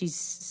it, and she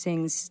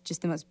sings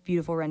just the most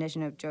beautiful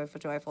rendition of Joyful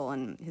Joyful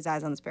and His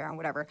Eyes on the Sparrow and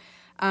whatever.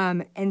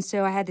 And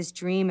so I had this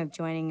dream of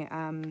joining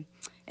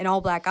an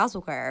all-black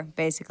gospel choir,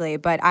 basically.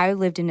 But I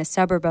lived in a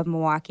suburb of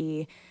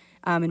Milwaukee,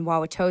 in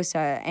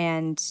Wauwatosa,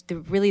 and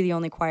really the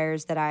only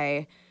choirs that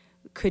I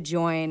could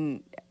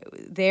join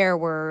there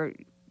were,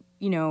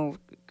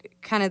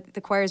 kind of the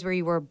choirs where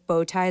you wore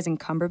bow ties and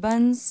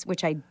cummerbunds,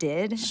 which I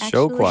did, actually.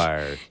 Show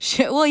choir.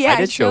 Well, yeah,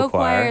 I did show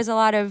choir. Is a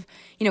lot of,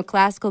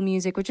 classical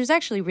music, which was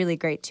actually really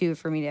great, too,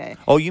 for me to...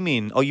 Oh, you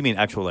mean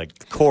actual,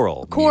 like,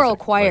 choral Choral music,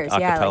 choirs, like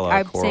yeah. acapella, Like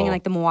I choral. sang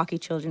like the Milwaukee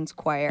Children's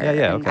Choir. Yeah,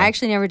 and okay. I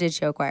actually never did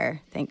show choir,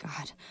 thank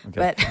God.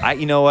 Okay. But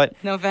you know what?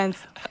 no offense.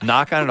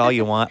 Knock on it all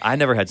you want. I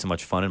never had so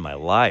much fun in my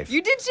life.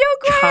 You did show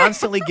choir?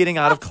 Constantly getting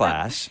out of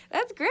class.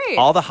 That's great.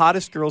 All the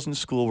hottest girls in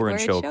school were in Were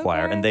in show show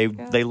choir, and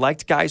choir? they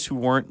liked guys who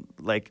weren't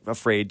like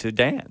afraid to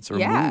dance or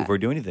move or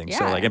do anything.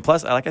 So Yeah. and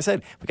plus, like I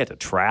said, we got to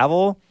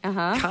travel.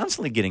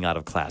 Constantly getting out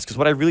of class because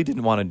what I really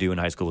didn't want to do in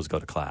high school was go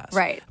to class.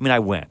 Right. I mean, I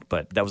went,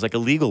 but that was like a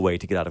legal way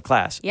to get out of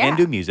class Yeah. and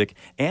do music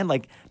and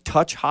like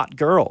touch hot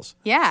girls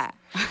Yeah.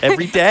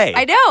 every day.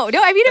 I know.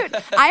 No, I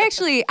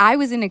mean, I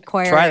was in a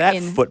choir. Try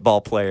that,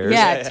 football players.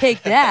 Yeah,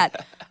 take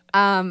that.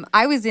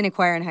 I was in a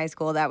choir in high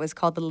school that was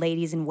called the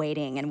Ladies in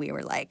Waiting, and we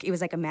were like, it was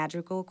like a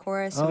magical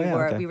chorus. So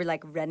we were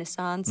like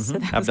Renaissance. So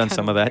that I've was done kind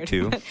some of that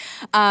weird. too.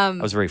 I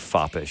was very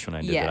foppish when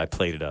I did it. I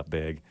played it up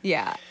big.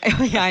 Yeah,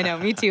 yeah, I know.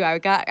 Me too. I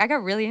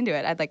got really into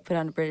it. I'd like put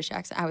on a British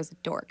accent. I was a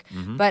dork.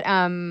 But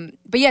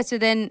yeah.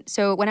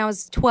 So when I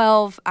was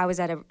 12, I was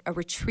at a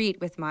retreat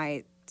with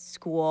my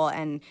school,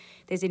 and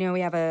they said,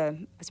 we have a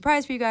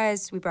surprise for you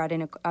guys. We brought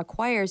in a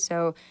choir.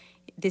 So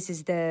this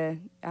is the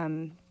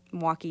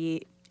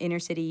Milwaukee Inner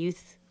City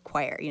Youth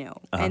Choir,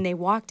 and they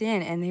walked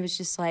in, and it was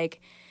just like,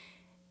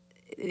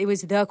 it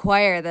was the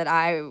choir that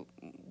I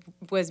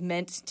was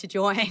meant to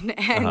join,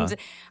 and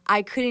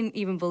I couldn't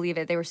even believe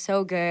it. They were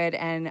so good,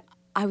 and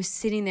I was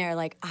sitting there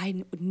like,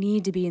 I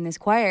need to be in this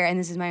choir, and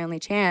this is my only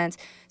chance.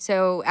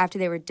 So after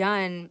they were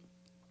done,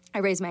 I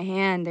raised my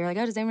hand. They were like,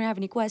 does anyone have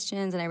any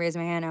questions? And I raised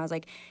my hand. And I was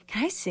like,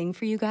 can I sing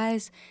for you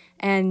guys?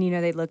 And,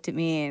 they looked at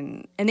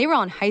me. And they were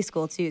all in high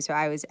school, too, so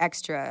I was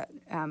extra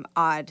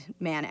odd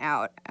man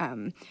out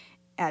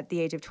at the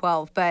age of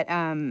 12. But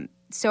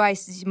so I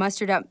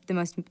mustered up the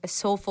most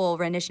soulful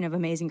rendition of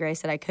Amazing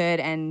Grace that I could,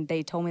 and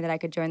they told me that I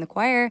could join the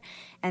choir.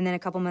 And then a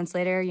couple months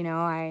later,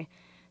 I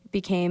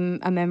became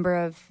a member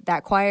of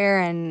that choir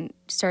and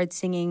started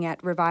singing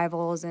at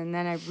revivals. And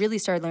then I really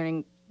started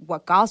learning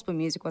what gospel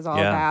music was all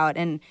about,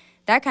 and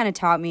that kind of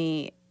taught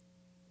me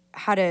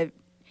what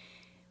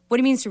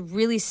it means to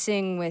really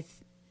sing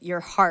with your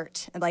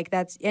heart, like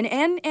that's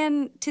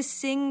and to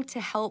sing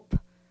to help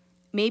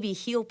maybe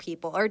heal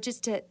people or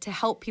just to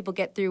help people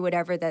get through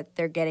whatever that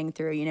they're getting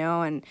through,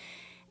 and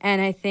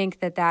I think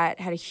that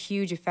had a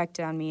huge effect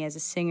on me as a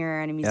singer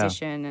and a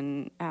musician,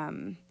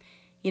 and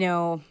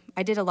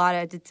I did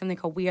something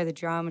called We Are the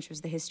Drum, which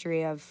was the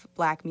history of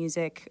black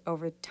music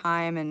over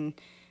time,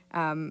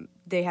 and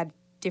they had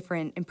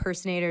different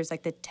impersonators,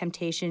 like the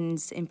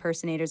Temptations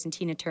impersonators and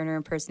Tina Turner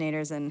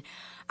impersonators, and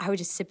I would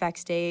just sit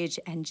backstage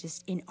and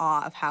just in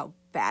awe of how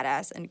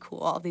badass and cool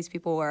all these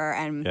people were.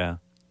 And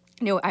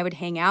I would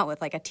hang out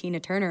with like a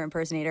Tina Turner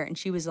impersonator, and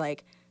she was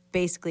like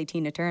basically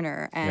Tina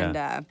Turner. And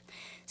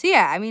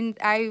I mean,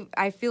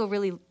 I feel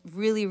really,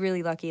 really,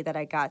 really lucky that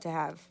I got to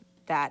have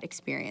that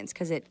experience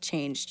because it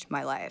changed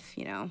my life.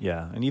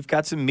 Yeah, and you've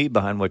got some meat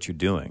behind what you're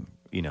doing.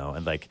 you know,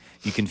 and like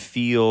you can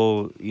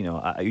feel, you know,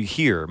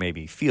 hear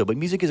maybe feel, but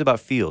music is about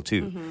feel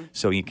too.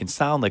 So you can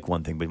sound like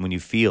one thing, but when you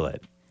feel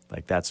it,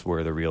 like that's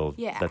where the real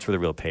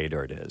pay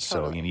dirt is. So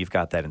Totally. you know, you've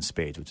got that in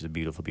spades, which is a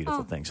beautiful,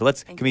 beautiful thing. So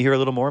can we hear a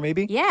little more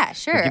maybe? Yeah,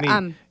 sure. Give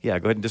me, yeah,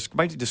 go ahead and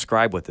why don't you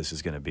describe what this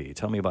is going to be?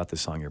 Tell me about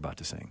this song you're about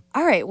to sing.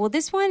 All right. Well,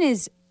 this one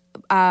is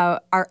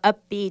our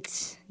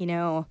upbeat, you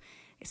know,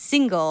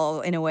 single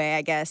in a way,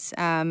 I guess.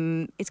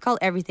 It's called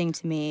Everything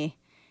to Me,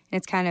 and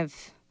it's kind of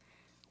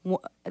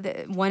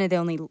one of the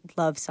only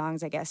love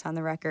songs, I guess, on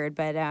the record.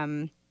 But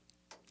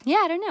yeah,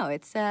 I don't know.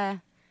 It's I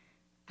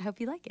hope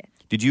you like it.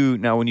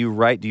 When you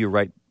write, do you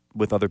write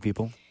with other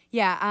people?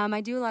 Yeah,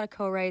 I do a lot of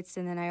co-writes,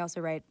 and then I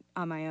also write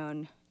on my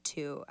own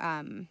too.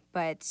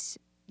 But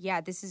yeah,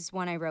 this is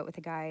one I wrote with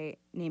a guy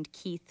named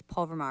Keith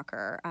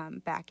Pulvermacher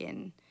back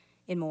in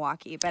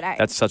Milwaukee. But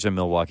that's such a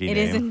Milwaukee name.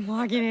 It is a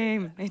Milwaukee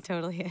name. It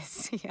totally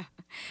is. Yeah,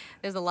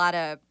 there's a lot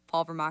of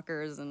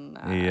Pulvermachers and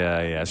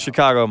yeah.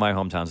 Chicago, my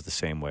hometown's the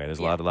same way. There's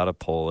a lot of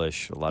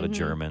Polish, a lot of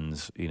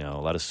Germans, you know,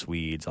 a lot of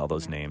Swedes. All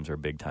those names are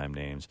big time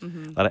names. A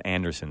lot of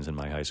Andersons in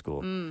my high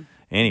school.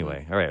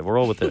 Anyway, all right, we'll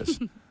roll with this.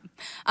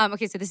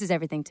 Okay, so this is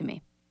Everything to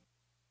Me.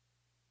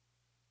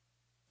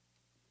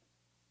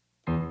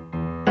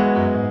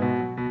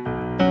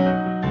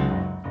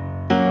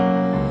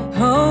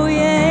 Oh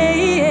yeah,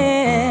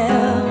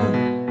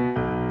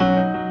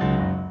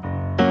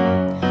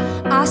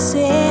 I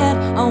said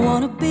I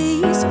wanna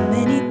be so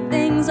many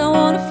things. I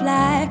wanna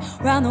fly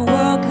around the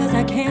world 'cause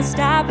I can't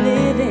stop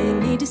living.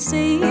 Need to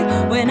see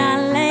when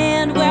I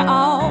land where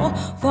I'll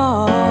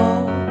fall.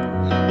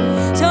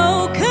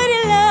 So could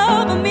you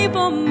love me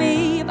for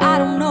me if I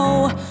don't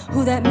know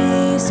who that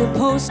me is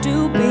supposed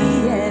to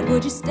be? And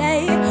would you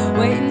stay,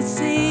 wait and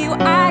see who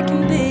I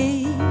can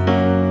be?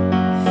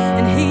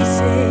 And he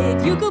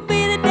said, you could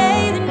be the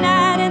day, the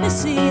night, and the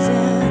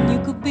season. You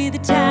could be the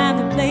time,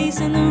 the place,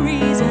 and the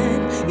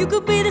reason. You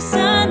could be the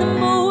sun, the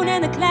moon,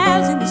 and the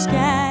clouds in the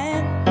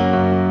sky.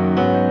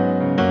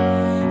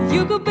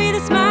 You could be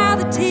the smile,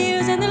 the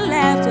tears, and the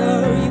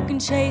laughter. You can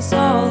chase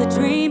all the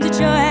dreams that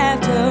you're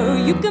after.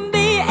 You can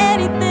be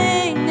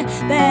anything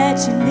that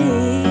you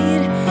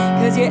need,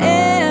 'cause you're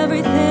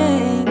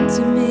everything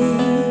to me.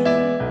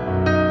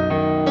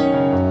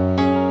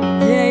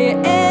 Yeah,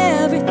 you're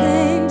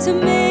everything to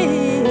me.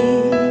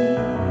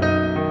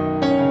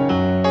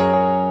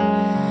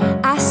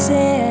 I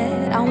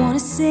said I wanna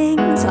sing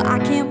till I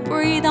can't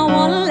breathe. I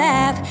wanna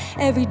laugh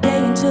every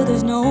day until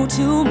there's no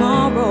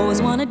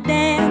tomorrows. Wanna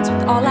dance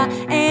with all I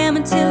am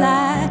until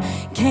I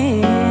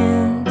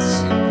can't.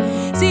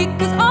 See,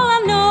 'cause all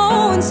I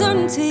know in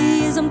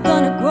certainty is I'm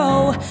gonna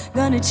grow,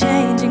 gonna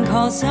change and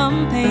cause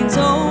some pain.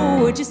 So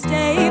would you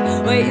stay,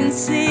 wait and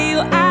see who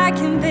I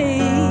can be?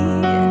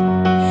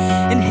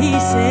 And he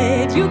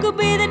said, you could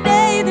be the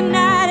day, the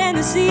night, and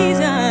the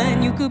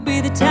season. You could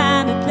be the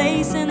time, the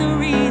place, and the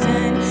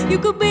reason. You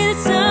could be the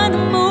sun, the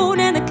moon,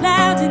 and the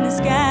clouds in the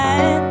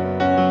sky.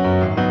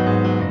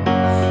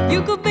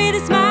 You could be the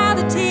smile,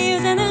 the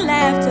tears, and the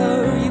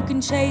laughter. You can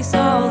chase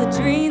all the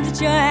dreams that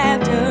you're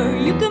after.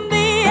 You can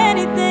be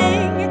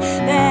anything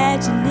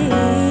that you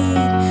need,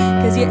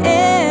 'cause you're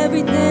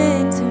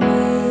everything to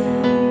me.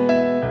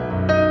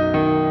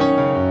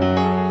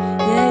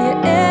 Yeah,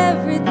 you're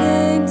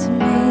everything to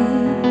me.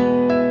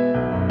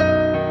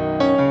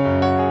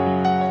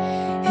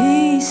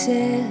 He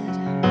said,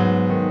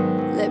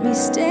 let me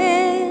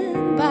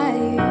stand by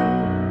you.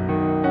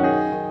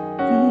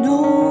 No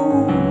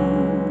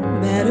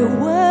matter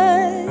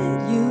what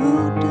you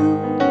do,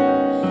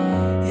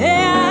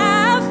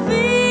 yeah, I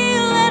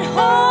feel at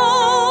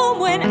home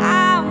when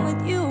I'm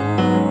with you.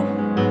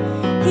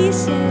 He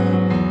said,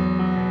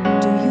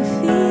 do you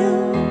feel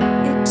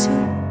it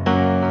too?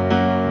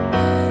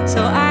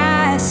 So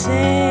I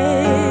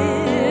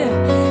said,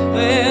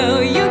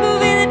 well, you could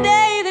be the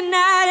day, the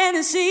night, and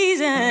the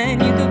season.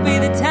 You could be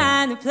the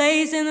time, the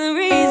place, and the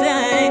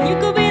reason. You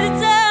could be the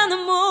sun, the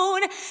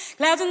moon,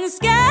 clouds in the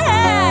sky.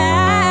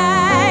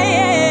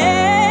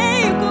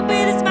 You could be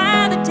the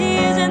smile, the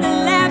tears, and the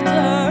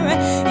laughter.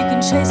 You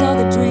can chase all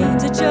the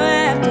dreams that you're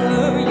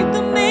after. You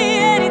can be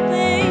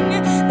anything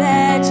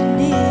that you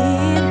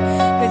need,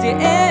 'cause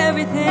you're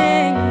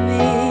everything to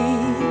me.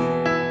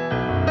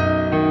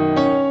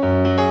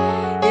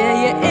 Yeah,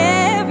 you're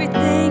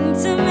everything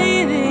to me.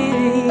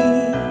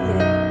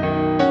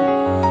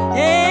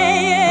 Yeah,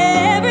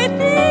 yeah,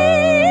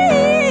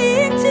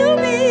 everything to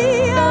me.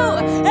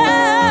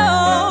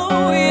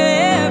 Oh, you're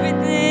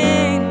everything.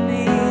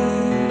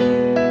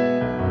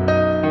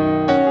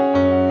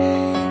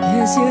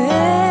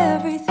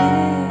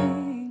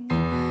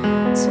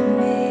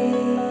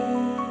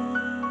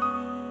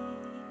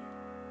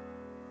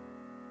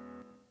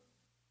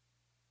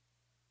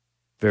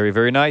 Very,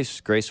 very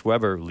nice. Grace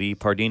Weber, Lee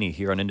Pardini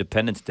here on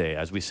Independence Day.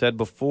 As we said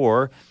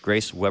before,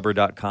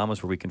 graceweber.com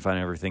is where we can find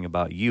everything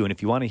about you. And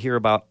if you want to hear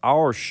about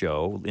our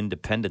show,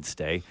 Independence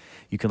Day,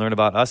 you can learn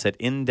about us at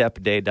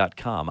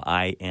indepday.com,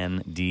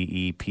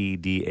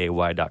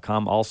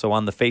 INDEPDAY.com. Also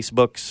on the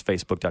Facebooks,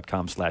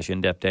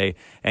 facebook.com/indepday.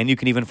 And you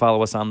can even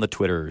follow us on the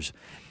Twitters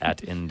at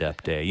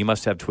indepday. You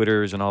must have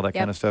Twitters and all that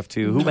kind of stuff,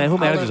 too. Who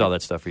manages all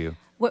that stuff for you?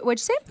 What'd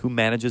you say? Who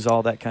manages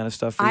all that kind of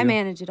stuff for you? I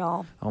manage it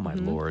all. Oh, my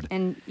Lord.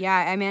 And yeah,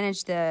 I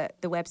manage the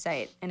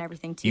website and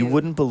everything too. You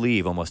wouldn't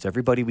believe almost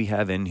everybody we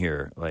have in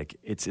here. Like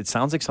it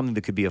sounds like something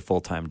that could be a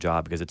full-time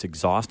job because it's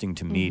exhausting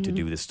to me to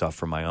do this stuff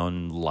for my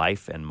own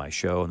life and my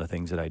show and the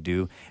things that I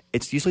do.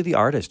 It's usually the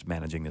artist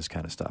managing this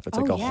kind of stuff. It's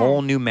like a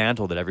whole new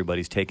mantle that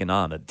everybody's taken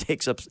on that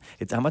takes up.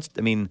 It's how much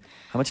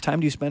time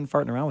do you spend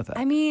farting around with that?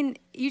 I mean,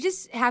 you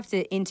just have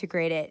to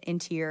integrate it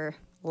into your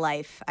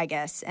life, I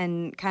guess,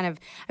 and kind of.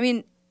 I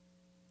mean.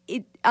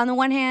 On the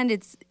one hand,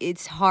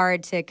 it's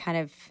hard to kind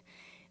of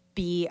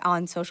be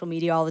on social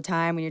media all the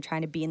time when you're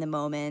trying to be in the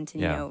moment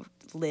and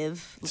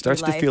live. It starts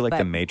your to life, feel like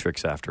the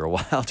Matrix after a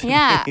while. To me.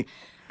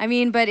 I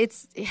mean, but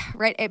it's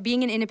right.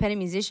 Being an independent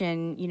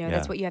musician,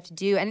 that's what you have to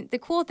do. And the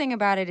cool thing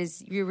about it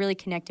is you're really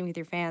connecting with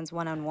your fans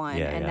one-on-one,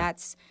 and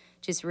that's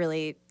just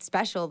really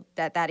special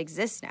that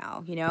exists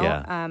now.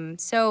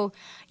 So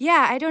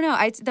I don't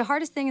know. The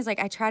hardest thing is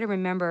like I try to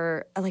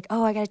remember like,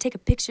 oh, I got to take a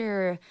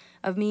picture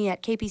of me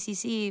at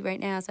KPCC right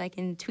now so I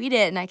can tweet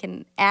it and I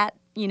can at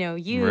you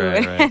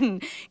right.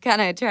 and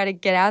kind of try to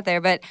get out there.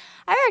 But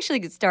I've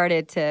actually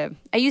started to.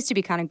 I used to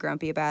be kind of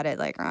grumpy about it,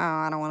 like, oh,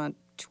 I don't want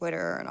to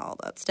Twitter and all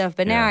that stuff.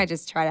 But now I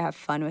just try to have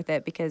fun with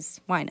it because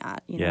why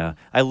not? Yeah,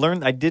 I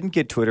learned I didn't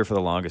get Twitter for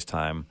the longest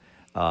time.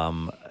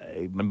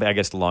 I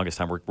guess the longest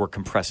time we're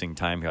compressing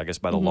time here. I guess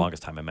by the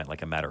longest time I meant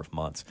like a matter of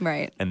months.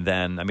 Right. And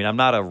then I'm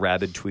not a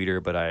rabid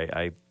tweeter, but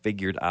I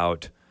figured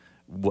out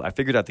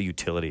the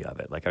utility of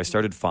it. Like I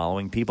started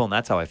following people, and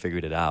that's how I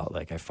figured it out.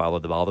 Like I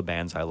followed all the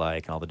bands I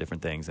like and all the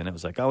different things, and it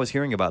was like I was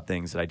hearing about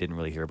things that I didn't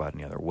really hear about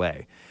any other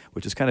way,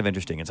 which is kind of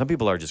interesting. And some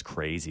people are just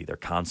crazy. They're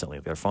constantly,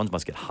 their phones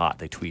must get hot.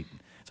 They tweet.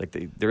 It's like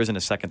there isn't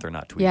a second they're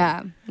not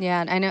tweeting.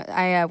 Yeah. I know.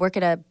 I work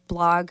at a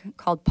blog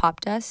called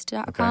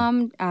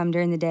popdust.com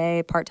during the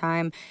day,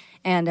 part-time,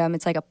 and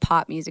it's like a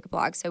pop music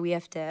blog. So we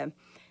have to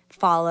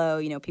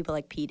follow, people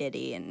like P.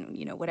 Diddy and,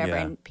 whatever.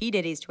 Yeah. And P.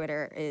 Diddy's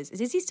Twitter is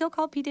he still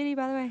called P. Diddy,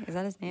 by the way? Is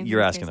that his name?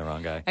 You're asking the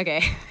wrong guy.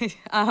 Okay.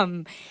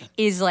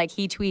 Is like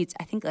he tweets,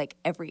 I think like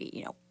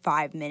every,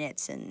 5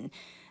 minutes. And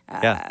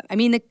I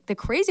mean, the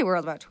crazy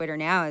world about Twitter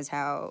now is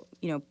how,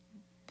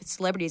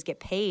 celebrities get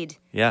paid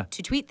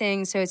to tweet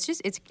things. So it's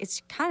just,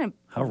 it's kind of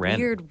a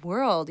weird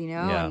world,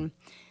 and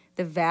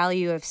the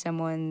value of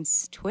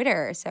someone's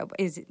Twitter. So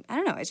I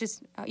don't know. It's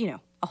just, a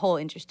whole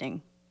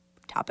interesting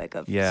topic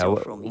of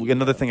social media.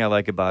 Another thing I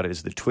like about it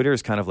is that Twitter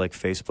is kind of like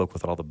Facebook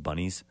with all the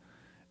bunnies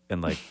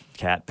and like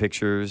cat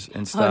pictures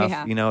and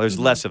stuff. There's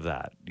less of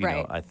that, you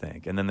know, I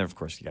think. And then there, of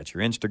course, you got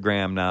your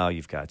Instagram now.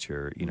 You've got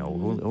your,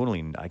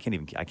 I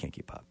can't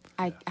keep up.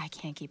 I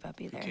can't keep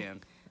up either. You can.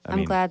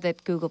 I'm glad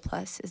that Google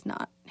Plus is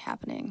not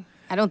happening.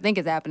 I don't think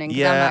it's happening. 'Cause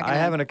Yeah, I'm not gonna, I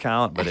have an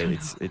account, but it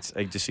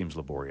just seems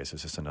laborious.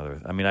 It's just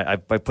another. I mean, I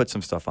put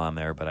some stuff on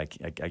there, but I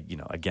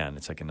again,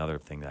 it's like another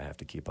thing that I have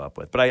to keep up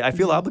with. But I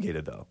feel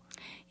obligated though.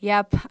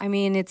 Yep. I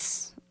mean,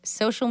 it's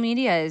social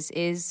media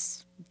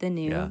is the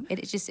new. Yeah.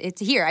 It's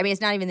here. I mean,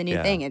 it's not even the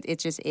new thing. It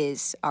just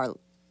is our.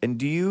 And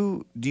do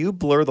you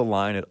blur the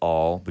line at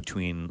all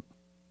between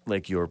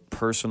like your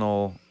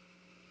personal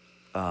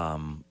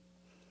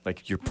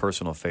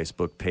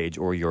Facebook page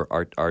or your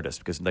artist?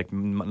 Because like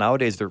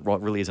nowadays there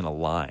really isn't a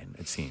line,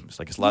 it seems.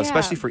 Like it's a lot,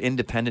 especially for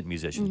independent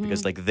musicians,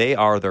 because like they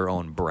are their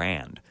own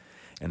brand.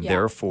 And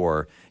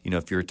therefore,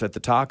 if you're at the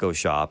taco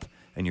shop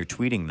and you're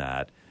tweeting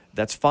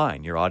that's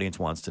fine. Your audience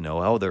wants to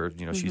know,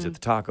 she's at the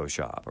taco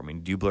shop. I mean,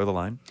 do you blur the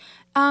line?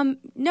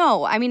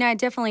 No. I mean, I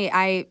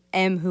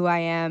am who I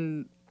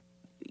am,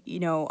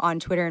 on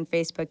Twitter and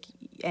Facebook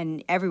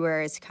and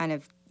everywhere. Is kind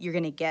of, you're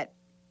going to get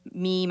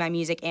me, my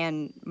music,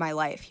 and my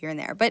life here and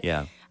there. But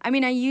I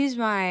mean, I use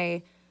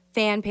my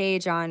fan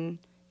page on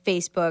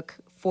Facebook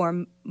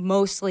for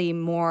mostly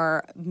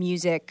more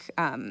music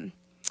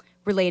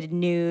related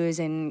news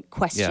and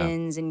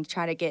questions and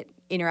try to get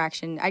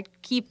interaction. I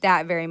keep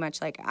that very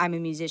much like I'm a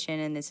musician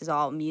and this is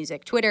all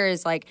music. Twitter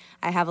is like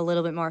I have a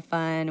little bit more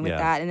fun with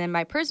that. And then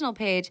my personal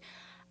page,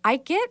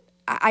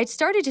 I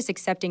started just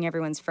accepting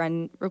everyone's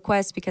friend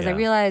requests because I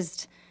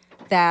realized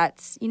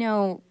that,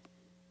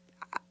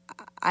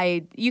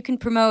 you can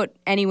promote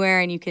anywhere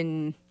and you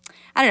can,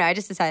 I don't know, I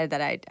just decided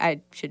that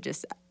I should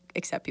just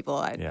accept people.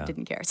 I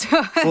didn't care.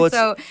 So,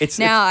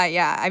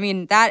 I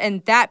mean,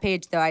 that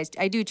page though,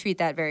 I do treat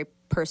that very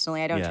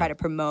personally. I don't try to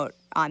promote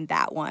on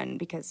that one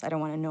because I don't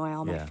want to annoy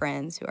all my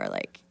friends who are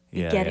like,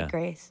 get it,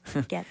 Grace.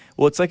 Get it.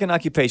 Well, it's like an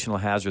occupational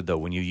hazard though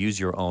when you use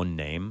your own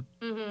name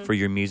for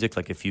your music.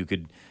 Like if you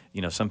could,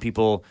 some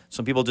people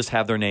just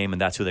have their name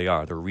and that's who they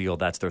are. They're real.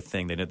 That's their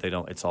thing. They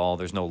don't. It's all.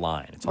 There's no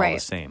line. It's all the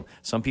same.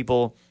 Some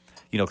people,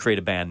 create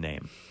a band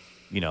name.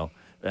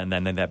 And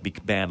then that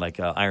band like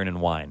Iron and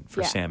Wine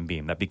for Yeah. Sam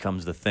Beam, that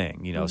becomes the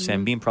thing. You know,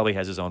 Sam Beam probably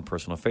has his own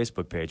personal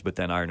Facebook page, but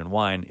then Iron and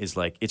Wine is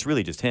like, it's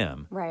really just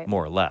him, Right.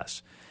 more or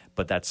less.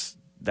 But that's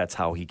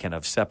how he kind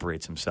of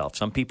separates himself.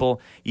 Some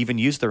people even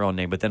use their own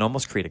name, but then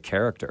almost create a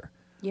character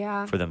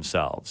Yeah. for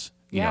themselves.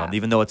 You Yeah. know,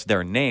 even though it's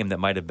their name, that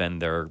might have been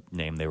their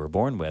name they were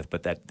born with,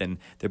 but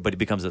but it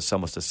becomes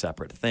almost a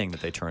separate thing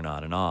that they turn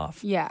on and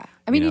off. Yeah.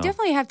 I mean, You you know?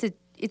 definitely have to,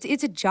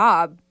 it's a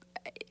job.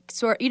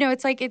 It's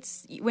like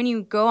when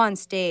you go on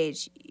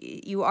stage,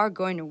 you are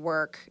going to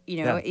work,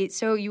 Yeah.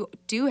 So you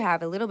do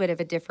have a little bit of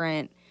a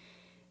different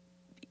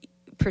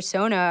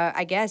persona,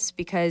 I guess,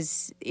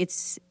 because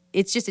it's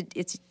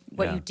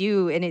what Yeah. you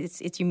do, and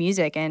it's your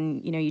music,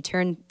 and you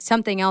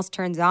something else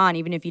turns on,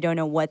 even if you don't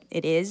know what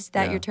it is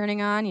that Yeah. you're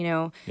turning on,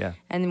 Yeah.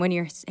 and when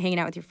you're hanging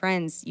out with your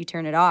friends, you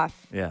turn it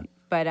off. Yeah.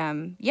 But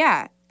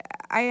yeah,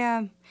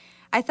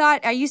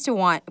 I used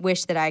to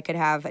wish that I could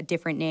have a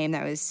different name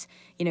that was,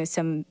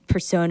 some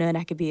persona, and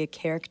I could be a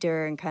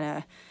character and kind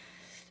of.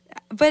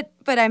 But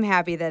I'm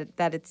happy that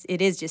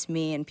it is just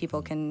me, and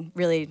people can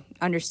really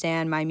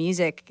understand my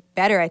music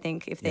better, I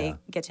think, if they Yeah.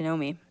 get to know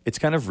me. It's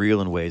kind of real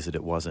in ways that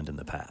it wasn't in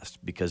the past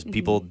because Mm-hmm.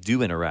 people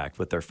do interact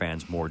with their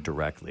fans more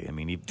directly. I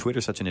mean,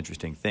 Twitter's such an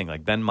interesting thing.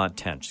 Like Ben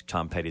Montench,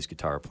 Tom Petty's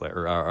guitar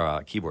player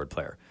or keyboard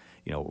player,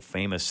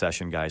 famous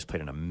session guy, has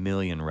played in 1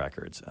 million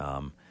records.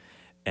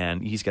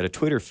 And he's got a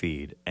Twitter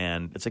feed,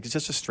 and it's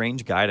just a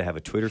strange guy to have a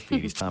Twitter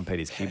feed. He's Tom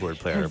Petty's keyboard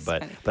player,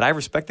 but I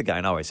respect the guy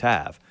and always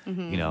have.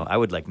 Mm-hmm. I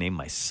would name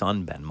my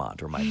son Ben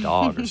Mont or my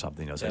dog or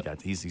something.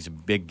 He's a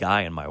big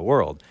guy in my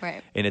world,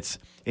 Right.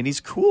 And he's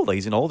cool.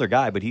 He's an older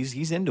guy, but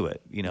he's into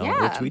it. He'll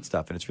Yeah. tweet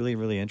stuff, and it's really,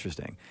 really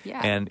interesting.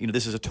 Yeah. And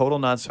this is a total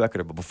non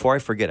sequitur. But before I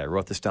forget, I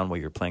wrote this down while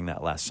you were playing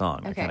that last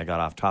song. I Okay. kind of got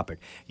off topic.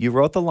 You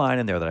wrote the line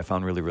in there that I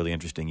found really, really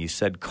interesting. You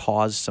said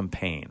 "cause some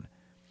pain."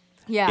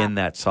 Yeah. In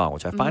that song,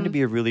 which I find to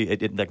be a really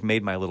it like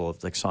made my little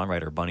like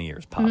songwriter bunny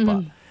ears pop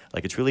up.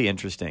 Like it's really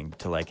interesting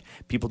to like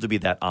people to be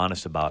that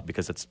honest about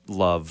because it's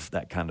love,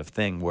 that kind of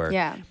thing where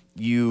Yeah.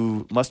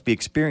 you must be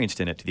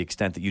experienced in it to the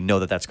extent that you know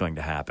that that's going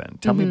to happen.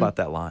 Tell me about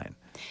that line.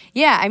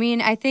 Yeah, I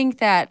mean, I think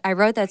that I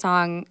wrote that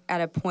song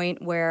at a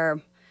point where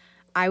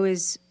I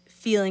was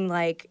feeling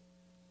like,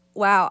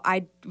 wow,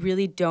 I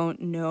really don't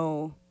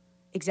know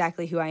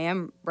exactly who I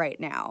am right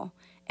now.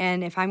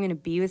 And if I'm going to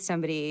be with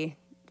somebody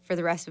for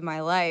the rest of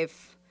my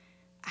life,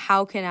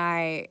 how can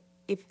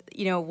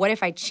what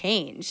if I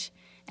change?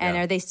 And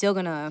Yeah. are they still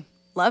going to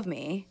love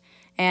me?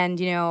 And,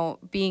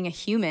 being a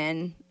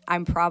human,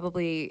 I'm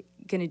probably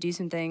going to do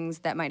some things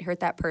that might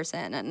hurt that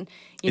person. And,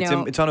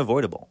 It's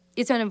unavoidable.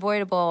 it's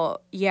unavoidable.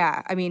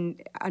 Yeah. I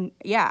mean,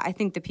 I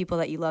think the people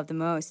that you love the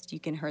most, you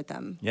can hurt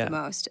them Yeah. the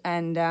most.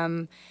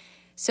 And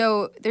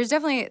so there's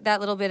definitely that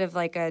little bit of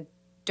like a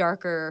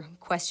darker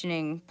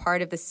questioning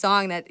part of the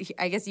song that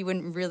I guess you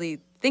wouldn't really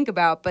think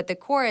about. But the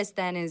chorus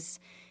then is,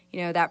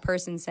 that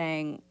person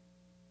saying,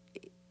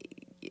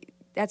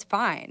 that's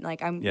fine.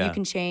 Like Yeah. you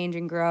can change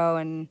and grow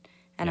and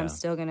Yeah. I'm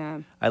still going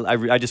to.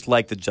 I just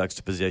like the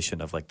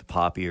juxtaposition of like the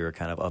poppier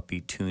kind of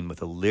upbeat tune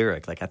with a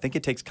lyric. Like I think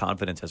it takes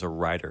confidence as a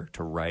writer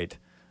to write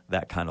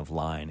that kind of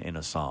line in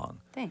a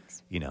song.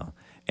 Thanks.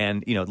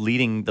 And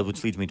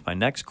which leads me to my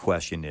next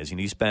question is,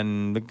 you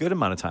spend a good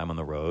amount of time on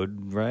the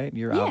road, right?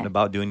 You're out Yeah. and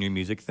about doing your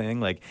music thing.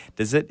 Like,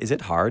 is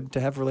it hard to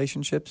have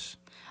relationships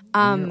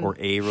or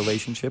a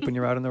relationship when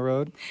you're out on the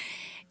road?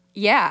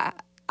 Yeah.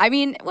 I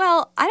mean,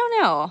 well, I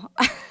don't know.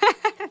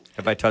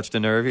 Have I touched a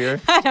nerve here?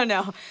 I don't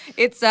know.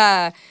 It's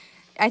I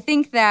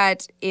think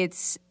that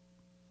it's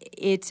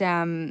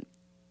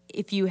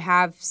if you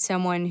have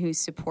someone who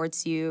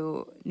supports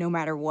you no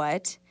matter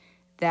what,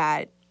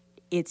 that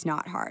it's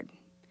not hard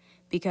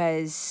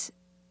because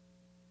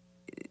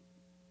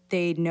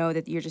they know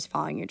that you're just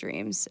following your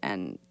dreams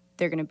and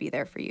they're going to be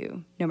there for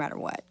you no matter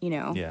what,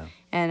 Yeah.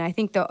 And I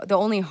think the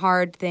only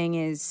hard thing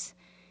is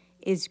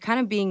kind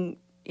of being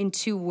in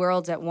two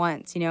worlds at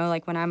once,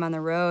 like when I'm on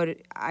the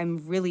road,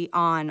 I'm really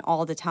on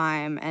all the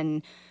time.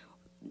 And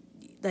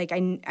like,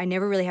 I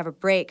never really have a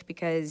break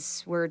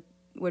because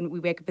when we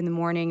wake up in the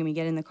morning and we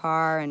get in the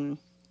car and,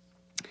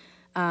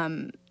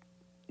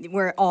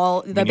 we're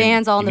all, the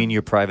band's all in You mean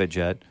your private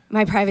jet?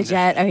 my private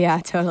jet. Oh yeah,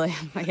 totally.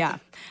 Yeah.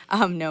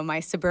 No, my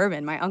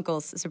Suburban, my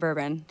uncle's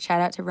Suburban. Shout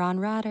out to Ron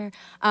Rotter.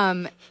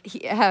 But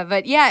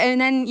yeah,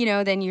 and then,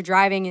 then you're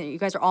driving and you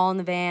guys are all in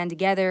the van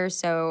together.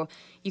 So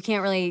you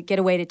can't really get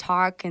away to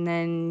talk. And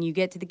then you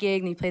get to the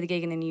gig and you play the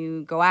gig and then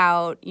you go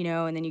out,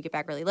 and then you get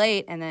back really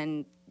late and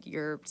then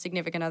your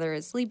significant other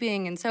is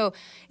sleeping. And so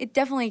it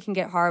definitely can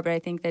get hard. But I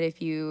think that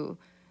if you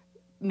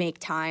make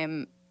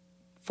time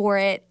for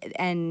it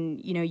and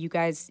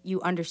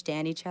you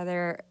understand each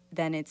other,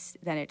 then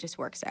it just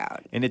works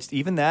out. And it's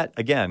even that,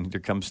 again, there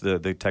comes the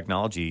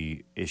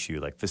technology issue,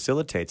 like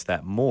facilitates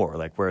that more.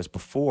 Like whereas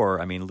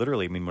before,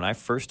 literally, when I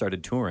first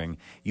started touring,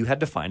 you had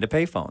to find a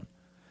payphone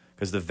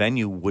because the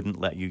venue wouldn't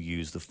let you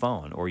use the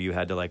phone, or you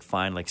had to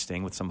find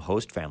staying with some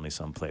host family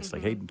someplace. Mm-hmm.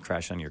 Like, hey,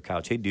 crash on your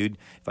couch. Hey, dude,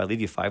 if I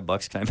leave you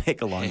 $5, can I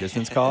make a long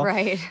distance call?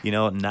 Right.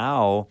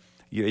 Now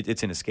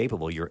it's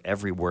inescapable. You're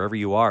wherever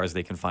you are, as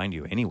they can find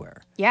you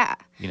anywhere. Yeah.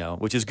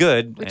 Which is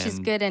good. Which is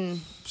good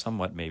and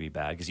somewhat maybe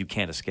bad because you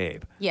can't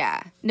escape.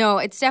 Yeah. No,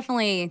 it's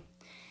definitely.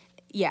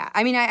 Yeah.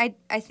 I mean,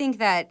 I think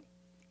that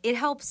it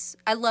helps.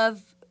 I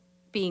love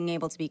being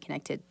able to be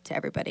connected to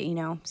everybody.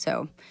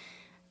 So.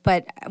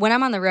 But when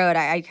I'm on the road,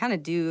 I kind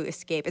of do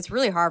escape. It's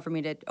really hard for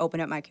me to open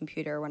up my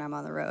computer when I'm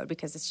on the road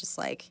because it's just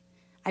like,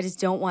 I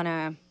just don't want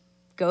to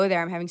go there.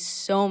 I'm having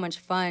so much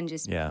fun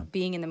just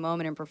being in the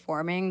moment and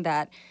performing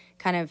that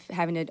kind of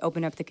having to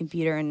open up the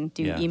computer and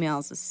do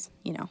emails is,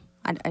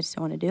 I just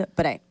don't want to do it.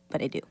 But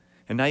I do.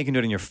 And now you can do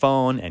it on your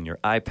phone and your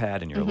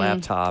iPad and your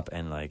laptop,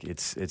 and like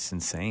it's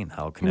insane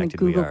how connected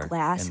we are. And the Google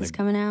Glass is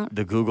coming out.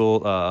 The Google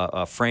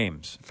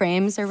frames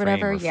or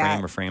whatever.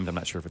 Frame or framed. I'm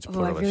not sure if it's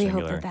plural I or really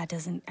singular. hope that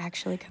doesn't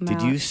actually come out.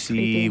 Did you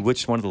see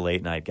which one of the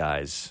late night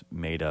guys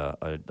made a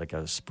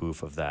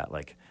spoof of that?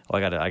 Like, I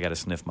gotta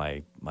sniff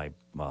my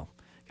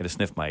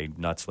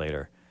nuts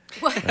later,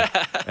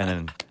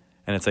 and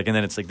then it's like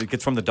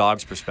it's from the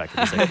dog's perspective.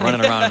 He's like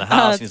running around in the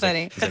house. That's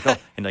funny. He's like, oh,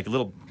 and like a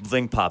little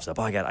thing pops up.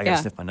 Oh, I gotta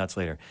sniff my nuts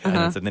later.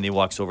 And then he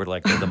walks over to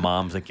like the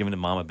mom's, like giving the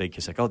mom a big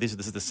kiss. Like, oh, this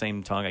is the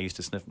same tongue I used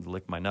to sniff and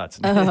lick my nuts.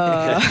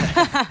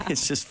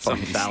 It's just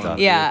funny stuff.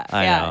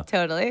 Yeah,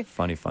 totally.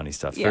 Funny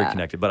stuff. Very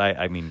connected. But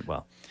I mean,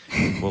 well,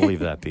 we'll leave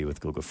that be with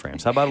Google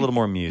Frames. How about a little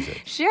more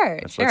music?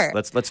 Sure.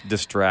 Let's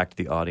distract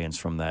the audience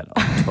from that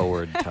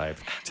untoward type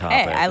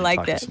topic. Hey, I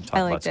liked it.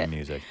 Talk about some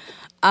music.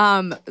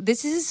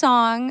 This is a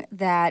song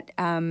that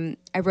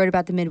I wrote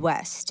about the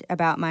Midwest,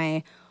 about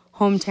my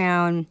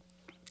hometown,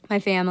 my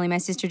family. My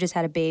sister just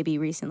had a baby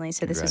recently,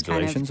 so this is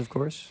kind of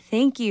course.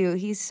 Thank you.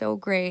 He's so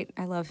great.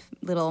 I love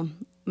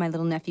my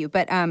little nephew.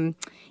 But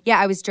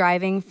I was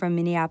driving from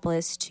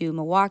Minneapolis to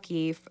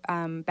Milwaukee,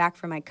 back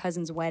from my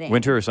cousin's wedding.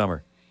 Winter or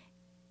summer?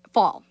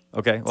 Fall.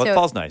 Okay. Well, so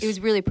fall's nice. It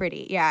was really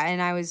pretty. Yeah,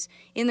 and I was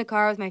in the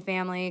car with my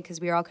family because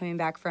we were all coming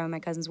back from my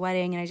cousin's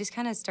wedding, and I just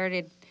kind of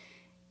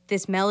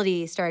this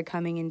melody started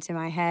coming into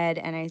my head,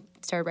 and I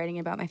started writing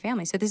about my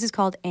family. So this is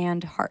called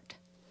And Heart.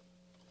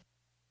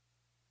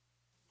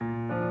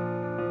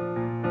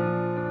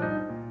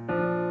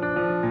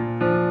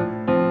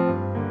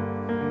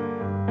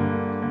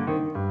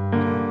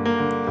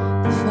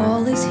 The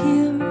fall is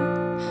here,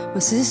 my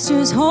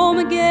sister's home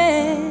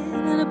again,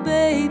 and a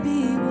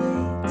baby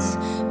waits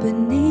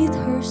beneath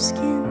her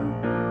skin.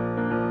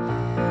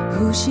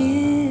 Who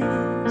she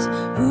is,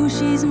 who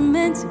she's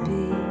meant to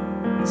be,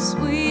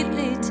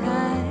 sweetly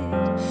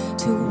tied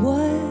to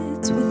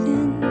what's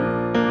within.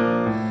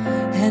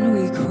 And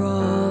we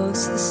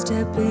cross the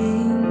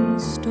stepping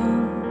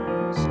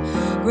stones,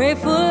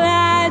 grateful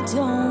I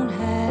don't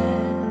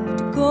have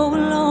to go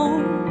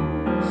alone.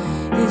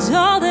 Is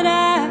all that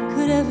I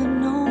could ever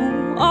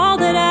know, all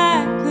that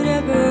I could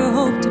ever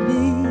hope to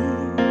be.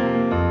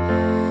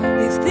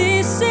 If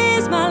this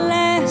is my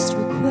last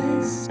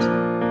request,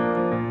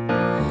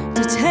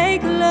 to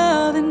take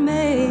love and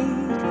make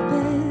the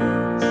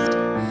best.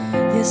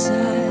 Yes,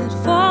 I'd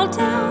fall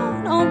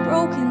down on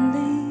broken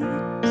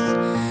leaves,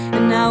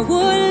 and I would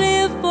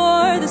live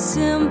for the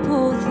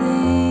simple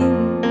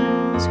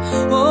things.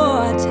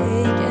 Oh, I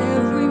take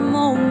every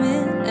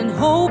moment and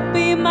hope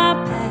be my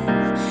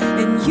path,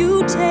 and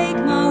you take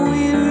my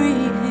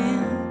weary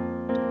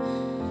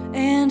hand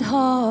and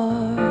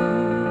heart.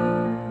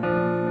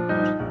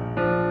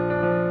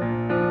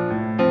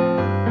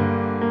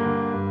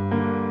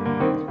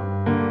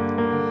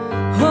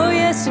 Oh,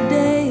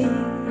 yesterday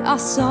I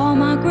saw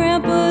my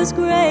grandpa's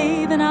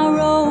grave, and I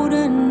wrote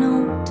a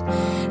note,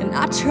 and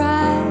I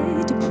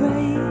tried to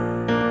pray.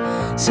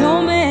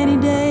 So many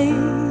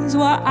days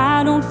where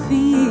I don't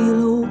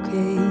feel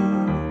okay.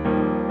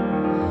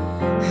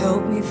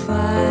 Help me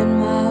find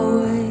my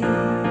way,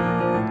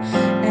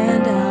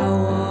 and I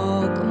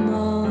walk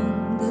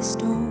among the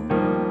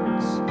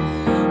stones.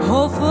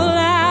 Hopeful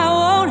I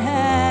won't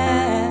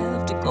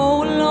have to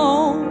go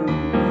alone.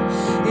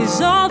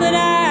 Is all that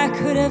I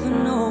could ever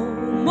know,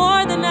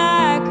 more than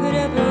I could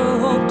ever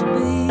hope to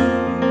be.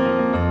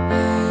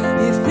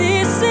 If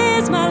this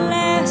is my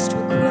last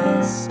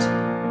request,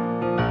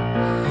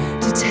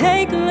 to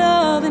take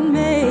love and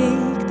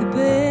make the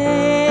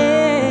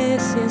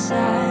best. Yes,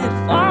 I'd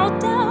fall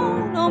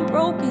down on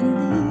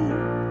broken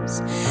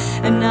leaves,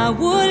 and I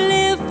would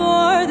live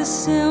for the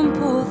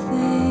simple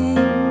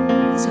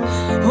things.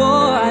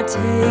 Oh, I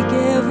take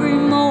every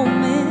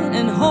moment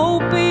and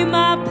hope be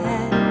my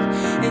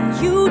path, and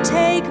you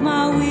take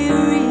my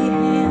weary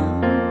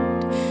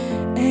hand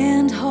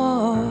and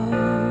heart.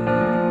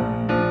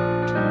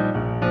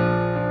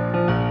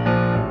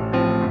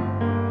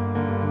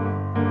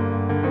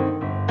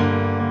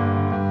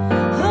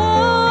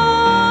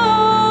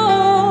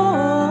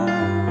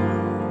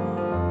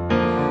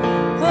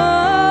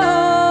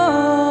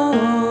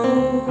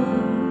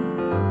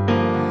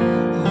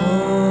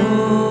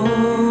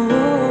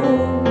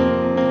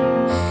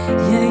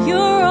 Yeah,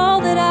 you're all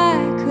that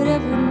I could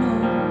ever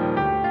know,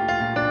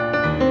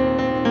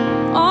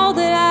 all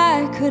that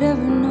I could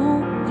ever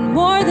know, and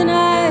more than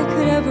I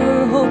could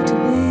ever hope to be.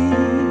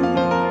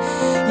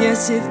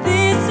 Yes, if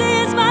this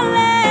is my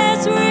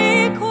last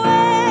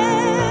request,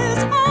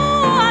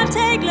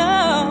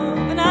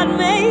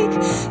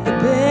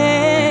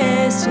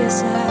 best.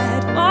 Yes,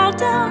 I'd fall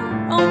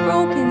down on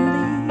broken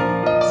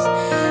leaves,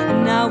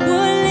 and I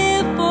would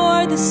live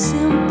for the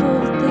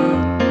simple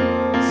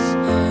things.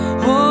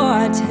 Oh,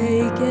 I'd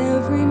take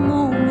every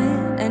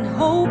moment and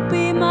hope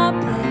be my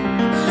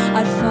path.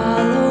 I'd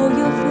follow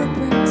your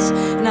footprints,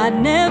 and I'd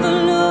never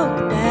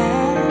look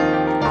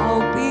back.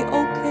 I'll be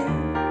okay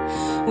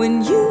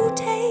when you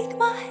take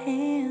my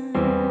hand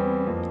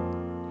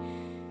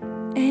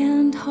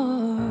and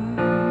heart.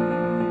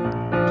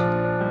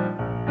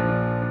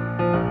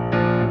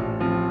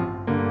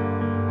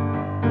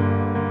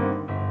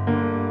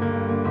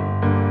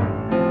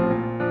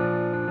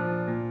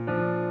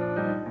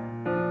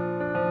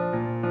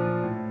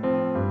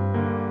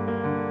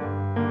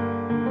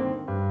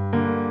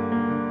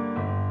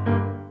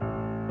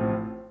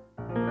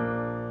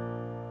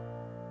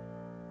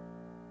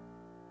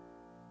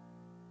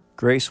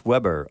 Grace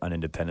Weber on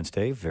Independence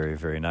Day. Very,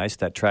 very nice.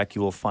 That track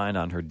you will find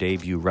on her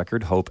debut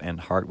record, Hope and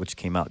Heart, which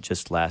came out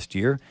just last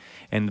year.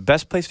 And the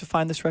best place to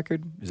find this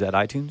record is that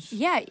iTunes?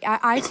 Yeah,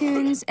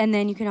 iTunes, and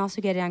then you can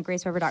also get it on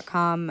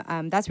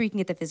graceweber.com. That's where you can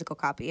get the physical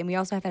copy. And we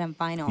also have it on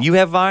vinyl. You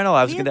have vinyl.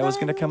 That was vinyl.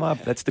 going to come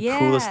up. That's the Yeah.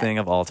 coolest thing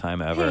of all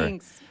time ever.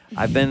 Thanks.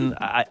 I've been,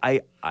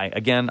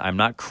 again, I'm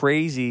not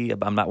crazy.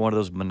 I'm not one of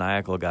those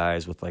maniacal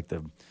guys with like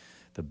the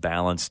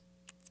balanced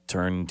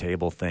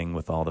turntable thing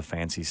with all the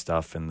fancy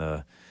stuff and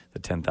the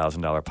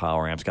 $10,000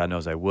 power amps. God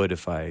knows I would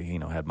if I,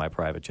 had my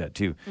private jet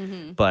too.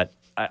 Mm-hmm. But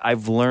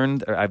I've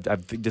learned, or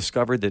I've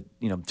discovered that,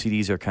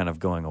 CDs are kind of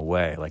going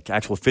away. Like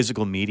actual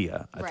physical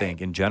media, I think,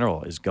 in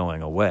general is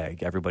going away.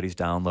 Everybody's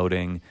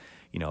downloading,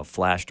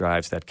 flash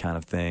drives, that kind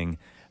of thing.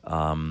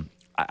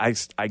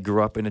 I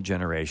grew up in a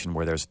generation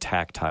where there's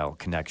tactile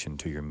connection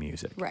to your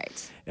music.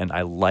 Right. And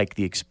I like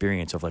the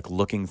experience of like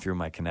looking through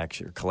my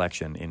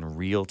collection in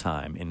real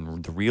time,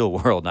 in the real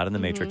world, not in the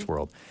Matrix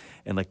world,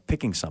 and like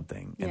picking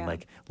something and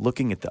like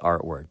looking at the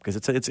artwork, because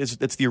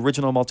it's the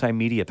original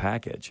multimedia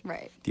package.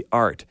 Right. The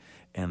art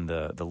and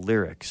the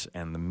lyrics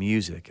and the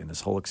music and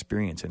this whole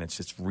experience, and it's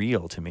just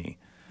real to me.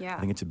 Yeah. I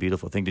think it's a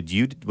beautiful thing. Did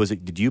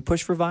you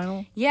push for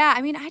vinyl? Yeah,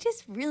 I mean, I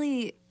just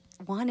really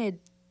wanted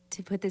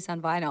to put this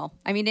on vinyl.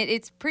 I mean,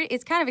 it's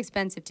kind of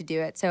expensive to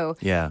do it, so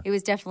Yeah. it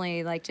was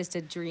definitely like just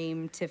a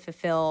dream to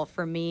fulfill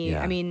for me.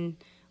 Yeah. I mean,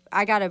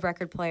 I got a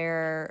record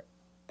player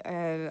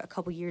a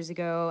couple years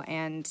ago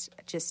and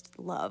just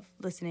love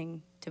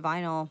listening to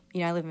vinyl.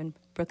 I live in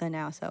Brooklyn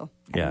now, so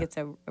I think it's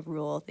a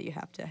rule that you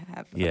have to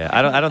have. Yeah,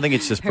 I don't think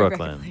it's just a record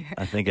Brooklyn. player.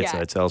 I think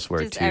it's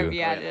elsewhere Just too.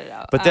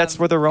 no. But that's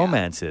where the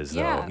romance is, though.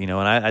 yeah. And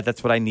I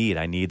that's what I need.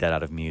 I need that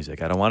out of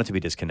music. I don't want it to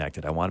be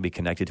disconnected. I want to be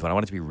connected to it. I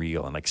want it to be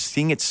real and like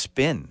seeing it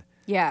spin.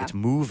 Yeah. It's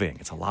moving.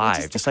 It's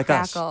alive, just a like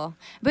us. crackle.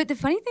 But the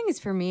funny thing is,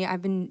 for me,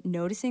 I've been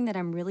noticing that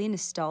I'm really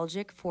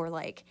nostalgic for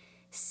like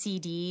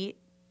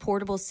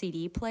portable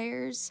CD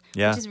players,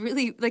 Yeah. which is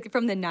really like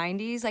from the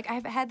 90s. Like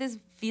I've had this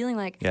feeling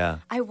like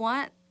I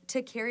want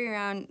to carry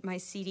around my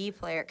CD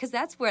player because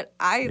that's what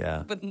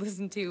I would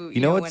listen to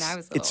when I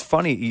was little. It's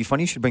funny.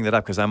 Funny you should bring that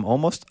up because I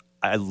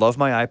love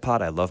my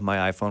iPod. I love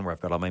my iPhone where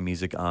I've got all my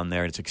music on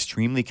there. It's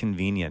extremely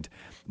convenient.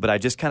 But I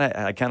kind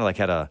of like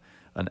had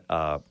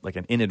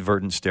an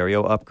inadvertent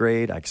stereo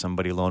upgrade. Like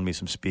somebody loaned me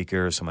some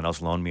speakers, someone else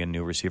loaned me a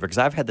new receiver because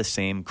I've had the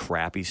same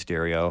crappy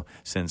stereo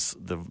since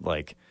the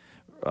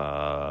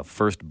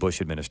first Bush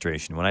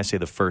administration. When I say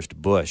the first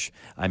Bush,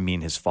 I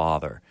mean his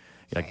father.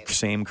 Like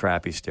same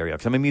crappy stereo.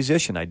 Because I'm a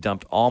musician. I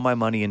dumped all my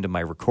money into my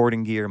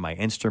recording gear, my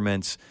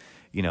instruments,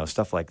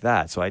 stuff like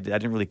that. So I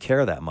didn't really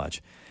care that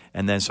much.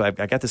 And then so I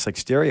got this like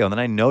stereo, and then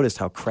I noticed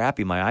how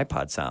crappy my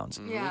iPod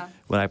sounds. Yeah.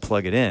 When I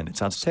plug it in, it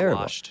sounds terrible.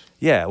 Squashed.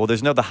 Yeah, well,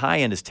 the high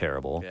end is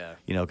terrible.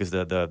 Yeah. Because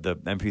the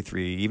MP3,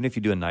 even if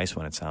you do a nice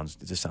one, it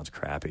just sounds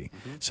crappy.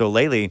 Mm-hmm. So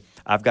lately,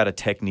 I've got a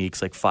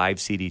Technics like 5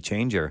 CD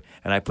changer,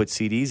 and I put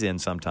CDs in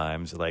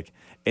sometimes,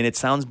 and it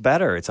sounds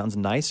better. It sounds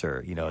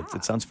nicer.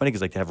 It sounds funny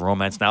because I have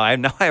romance now. I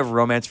have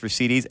romance for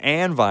CDs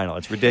and vinyl.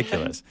 It's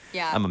ridiculous.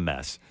 Yeah. I'm a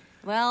mess.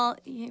 Well,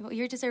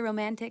 you're just a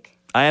romantic.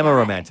 I am a guy,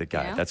 romantic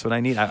guy. That's what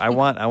I need. I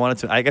want it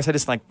to. I guess I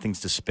just like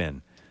things to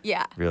spin.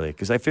 Yeah. Really,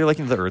 because I feel like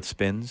the earth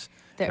spins.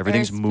 The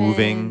Everything's earth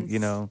moving.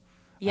 spins.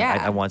 Yeah.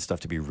 I want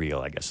stuff to be real.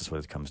 I guess is what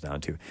it comes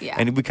down to. Yeah.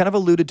 And we kind of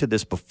alluded to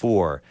this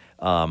before.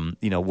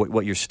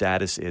 What your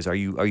status is. Are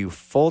you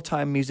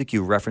full-time music?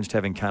 You referenced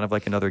having kind of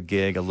like another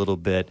gig a little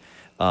bit.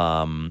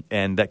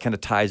 And that kind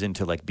of ties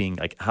into like being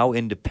like, how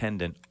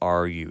independent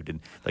are you?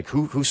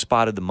 Who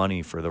spotted the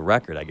money for the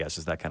record? I guess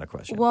is that kind of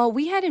question. Well,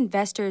 we had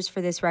investors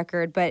for this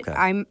record, but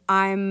Okay.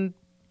 I'm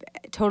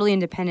totally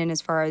independent as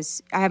far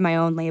as I have my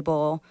own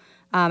label.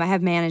 I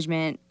have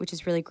management, which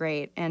is really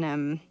great,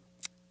 and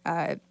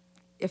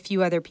a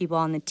few other people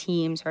on the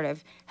team sort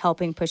of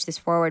helping push this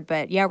forward.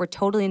 But yeah, we're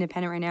totally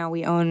independent right now.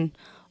 We own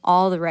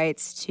all the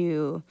rights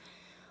to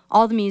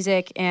all the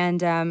music,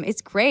 and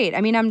it's great.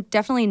 I mean, I'm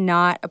definitely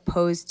not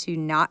opposed to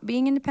not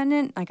being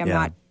independent. Like I'm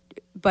not,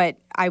 but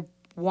I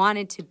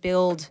wanted to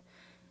build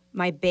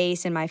my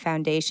base and my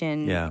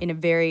foundation in a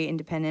very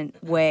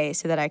independent way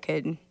so that I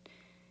could,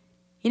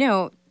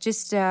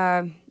 just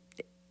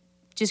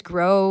just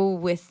grow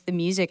with the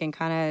music and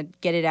kind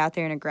of get it out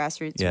there in a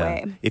grassroots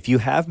way. If you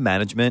have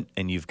management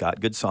and you've got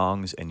good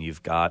songs and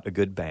you've got a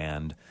good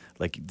band,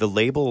 like the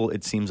label,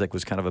 it seems like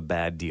was kind of a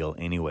bad deal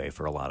anyway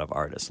for a lot of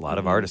artists. A lot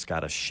of artists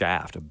got a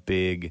shaft, a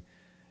big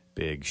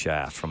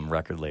shaft from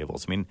record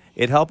labels. I mean,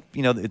 it helped.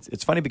 You know,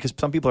 it's funny because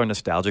some people are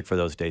nostalgic for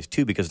those days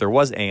too, because there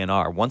was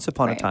A&R. Once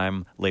upon a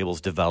time,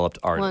 labels developed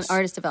artists. Well,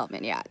 artist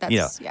development,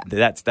 that's, you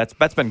know,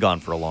 that's been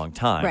gone for a long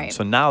time. Right.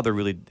 So now they're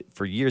really,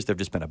 for years, they've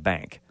just been a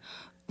bank.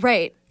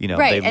 Right. You know,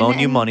 right. they loan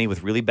you money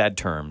with really bad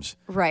terms.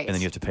 Right. And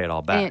then you have to pay it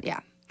all back.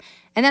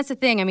 And that's the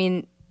thing. I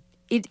mean,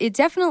 it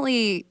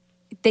definitely,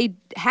 they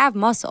have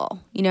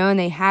muscle, you know, and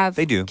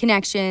they do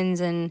connections,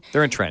 and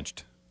they're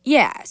entrenched.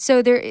 Yeah,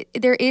 so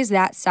there is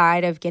that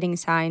side of getting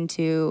signed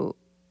to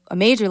a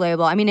major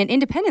label. I mean, and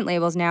independent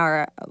labels now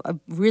are a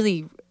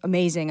really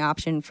amazing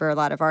option for a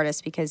lot of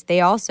artists because they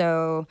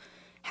also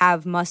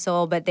have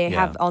muscle, but they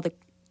have all the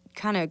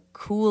kind of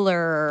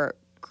cooler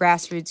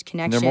grassroots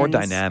connections. And they're more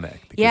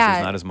dynamic because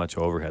there's not as much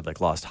overhead, like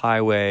Lost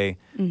Highway,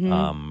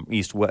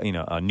 East West, you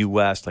know, New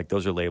West. Like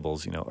those are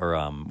labels, you know, or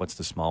what's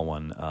the small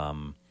one?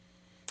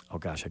 Oh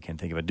gosh, I can't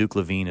think of it. Duke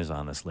Levine is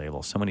on this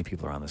label. So many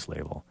people are on this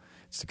label.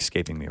 It's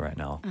escaping me right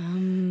now.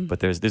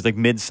 But there's like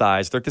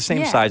mid-size. They're the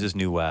same size as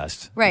New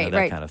West. Right, you know,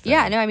 that kind of thing.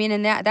 Yeah, no, I mean,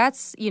 and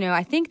that's, you know,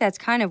 I think that's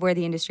kind of where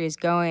the industry is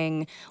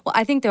going. Well,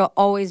 I think there'll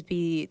always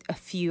be a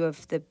few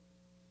of the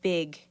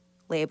big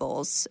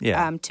labels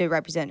to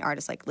represent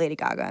artists like Lady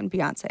Gaga and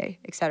Beyonce,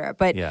 et cetera.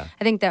 But I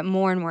think that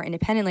more and more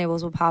independent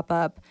labels will pop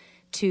up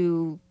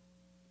to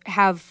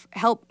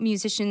help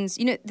musicians.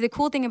 You know, the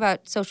cool thing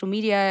about social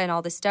media and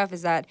all this stuff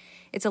is that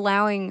it's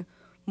allowing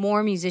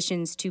more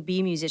musicians to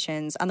be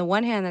musicians. On the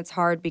one hand, that's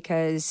hard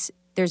because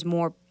there's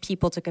more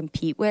people to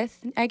compete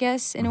with, I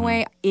guess, in a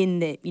way, in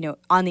the, you know,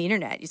 on the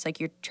internet. It's like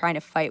you're trying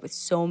to fight with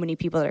so many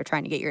people that are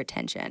trying to get your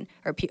attention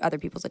or other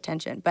people's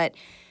attention. But,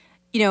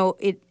 you know,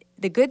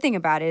 the good thing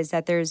about it is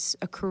that there's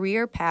a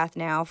career path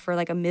now for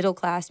like a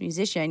middle-class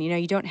musician. You know,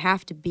 you don't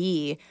have to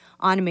be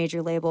on a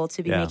major label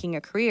to be making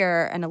a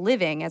career and a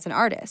living as an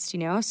artist,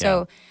 you know?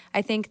 So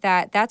I think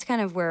that that's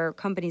kind of where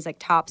companies like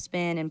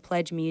Topspin and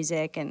Pledge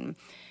Music and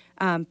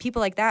people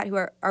like that who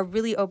are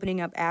really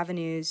opening up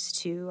avenues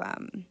to,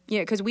 you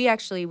know, because we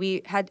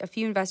had a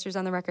few investors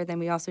on the record, then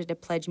we also did a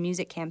Pledge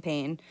Music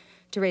campaign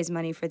to raise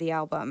money for the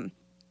album.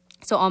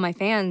 So all my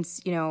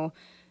fans, you know,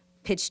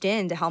 pitched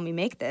in to help me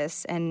make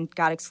this and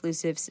got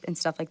exclusives and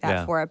stuff like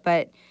that for it.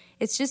 But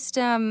it's just,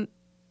 you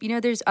know,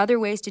 there's other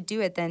ways to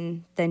do it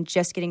than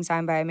just getting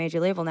signed by a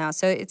major label now.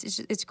 So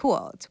it's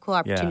cool. It's a cool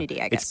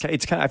opportunity, I guess.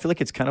 It's kind of, I feel like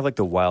it's kind of like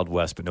the Wild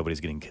West, but nobody's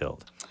getting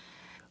killed.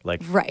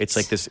 Like it's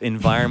like this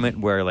environment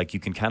where like you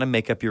can kind of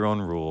make up your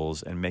own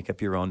rules and make up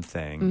your own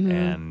thing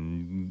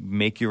and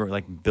make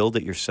your build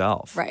it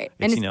yourself. Right.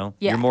 It's, you know,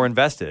 you're more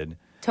invested.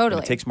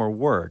 Totally. It takes more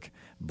work,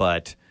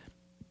 but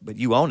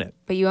you own it.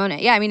 But you own it.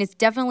 Yeah, I mean, it's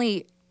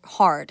definitely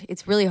hard.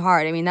 It's really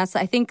hard. I mean, I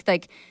think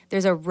like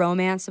there's a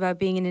romance about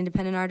being an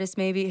independent artist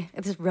maybe.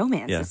 It's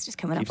romance. Yeah. It's just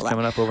coming up a lot. Keeps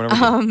coming up over and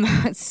over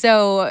again.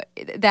 So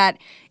that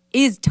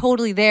is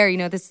totally there, you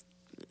know,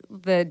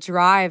 the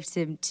drive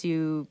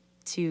to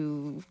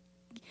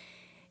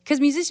because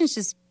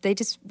musicians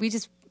we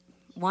just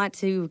want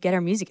to get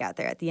our music out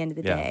there at the end of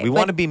the day. We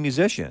want to be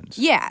musicians.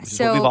 Yeah, which is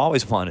what we've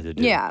always wanted to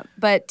do. Yeah,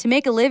 but to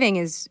make a living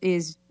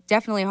is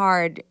definitely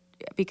hard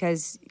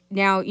because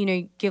now, you know,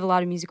 you give a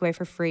lot of music away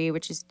for free,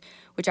 which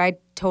I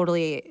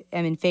totally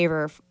am in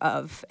favor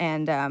of,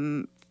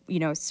 and you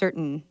know,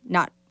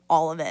 not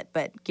all of it,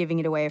 but giving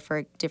it away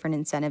for different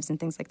incentives and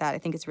things like that. I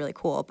think it's really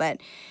cool, but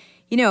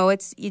you know,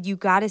 you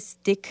got to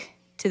stick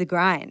to the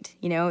grind.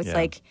 You know, it's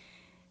like.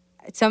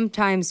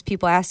 Sometimes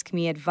people ask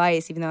me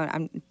advice, even though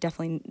I'm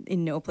definitely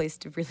in no place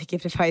to really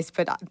give advice.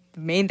 But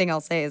the main thing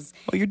I'll say is,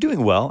 well, you're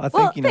doing well. I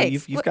think you know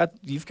thanks.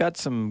 you've got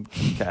some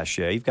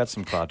cachet, you've got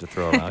some clout to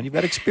throw around, you've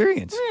got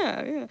experience.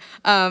 Yeah.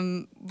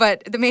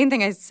 But the main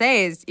thing I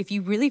say is, if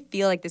you really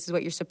feel like this is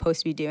what you're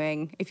supposed to be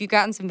doing, if you've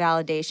gotten some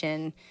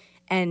validation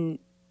and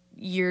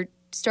you're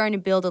starting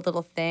to build a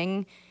little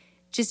thing,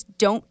 just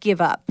don't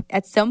give up.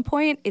 At some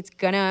point,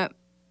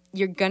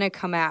 you're gonna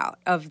come out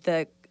of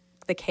the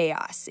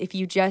chaos if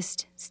you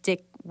just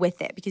stick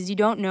with it, because you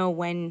don't know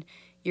when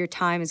your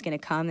time is going to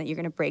come that you're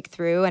going to break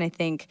through. And I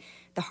think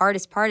the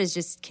hardest part is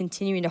just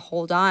continuing to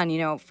hold on. You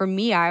know, for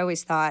me, I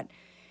always thought,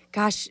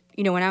 gosh,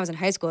 you know, when I was in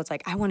high school, it's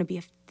like, I want to be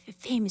a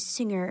famous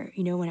singer,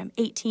 you know, when I'm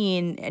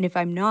 18. And if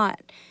I'm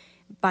not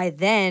by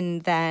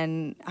then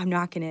I'm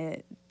not going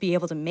to be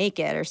able to make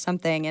it or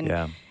something.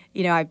 And,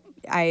 you know,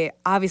 I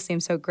obviously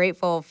am so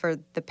grateful for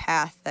the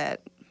path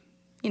that,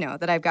 you know,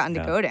 that I've gotten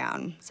to go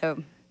down.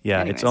 So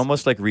anyways. It's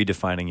almost like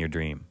redefining your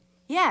dream.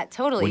 Yeah,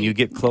 totally. When you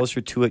get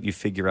closer to it, you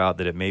figure out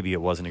that maybe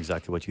it wasn't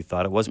exactly what you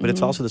thought it was, but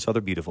it's also this other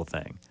beautiful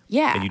thing.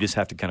 Yeah. And you just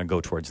have to kind of go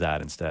towards that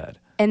instead.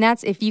 And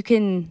that's the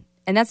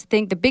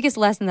thing, the biggest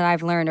lesson that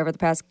I've learned over the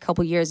past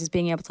couple years is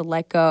being able to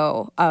let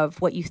go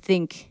of what you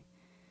think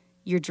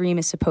your dream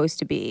is supposed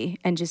to be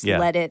and just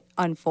let it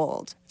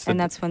unfold. And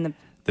that's when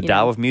the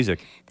Tao of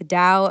music. The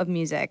Tao of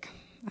music.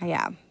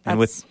 Yeah. And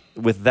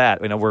with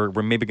that,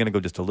 we're maybe going to go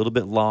just a little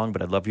bit long,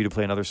 but I'd love for you to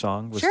play another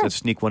song. Let's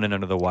sneak one in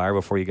under the wire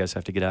before you guys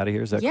have to get out of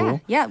here. Is that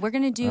cool? Yeah, we're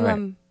going to do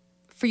right.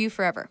 For You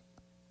Forever.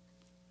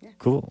 Yeah.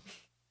 Cool.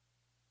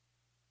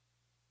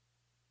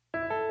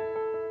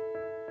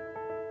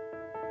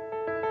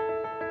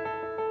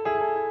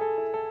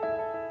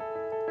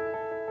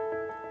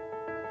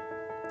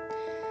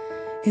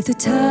 If the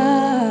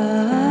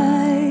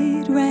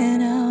tide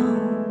ran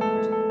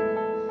out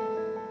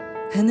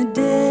and the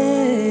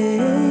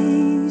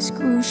days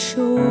grew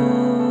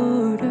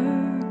shorter,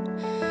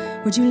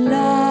 would you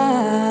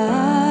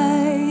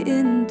lie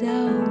in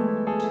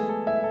doubt,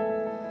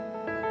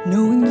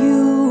 knowing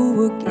you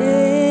were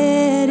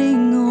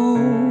getting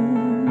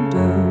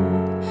older?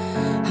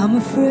 I'm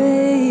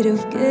afraid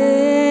of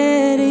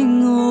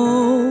getting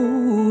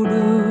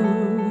older.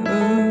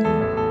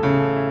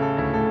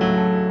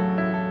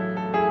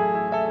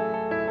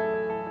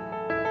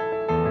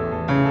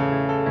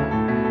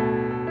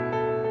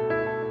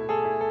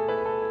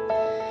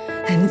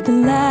 And if the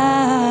lines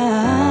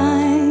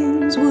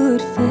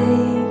would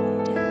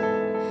fade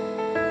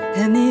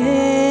and the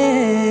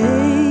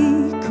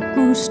ache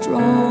grew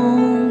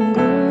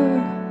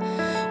stronger,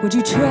 would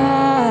you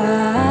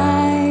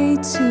try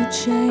to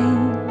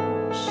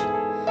change,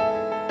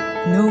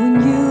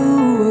 knowing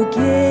you were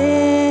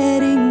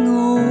getting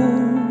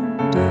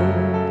older?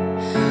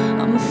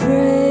 I'm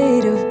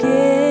afraid of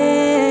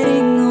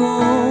getting older.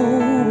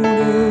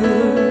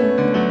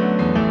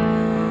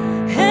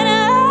 And I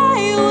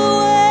will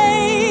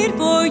wait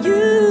for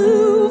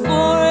you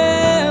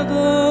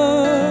forever.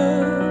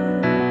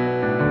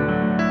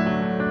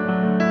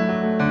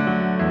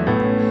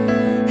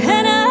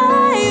 And I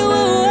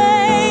will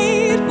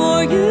wait for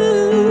you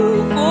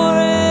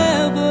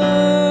forever.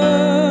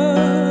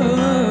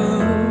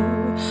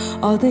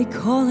 Are they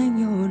calling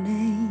your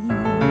name?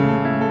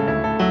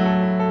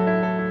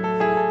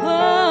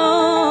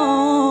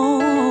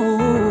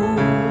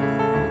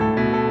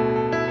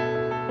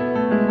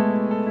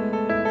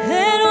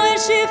 And when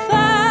she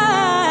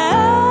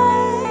finds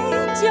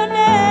your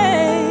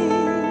name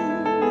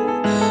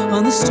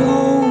on the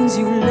stones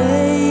you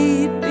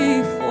laid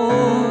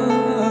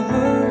before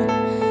her,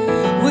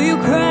 will you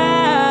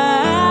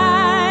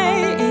cry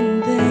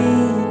in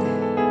vain,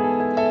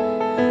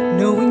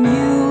 knowing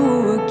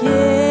you were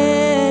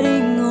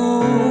getting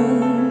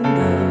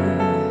older,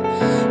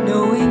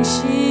 knowing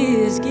she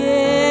is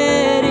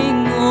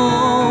getting older?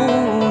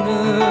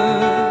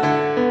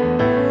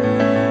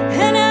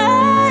 And I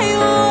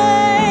will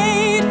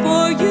wait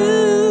for you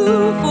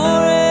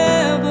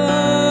forever.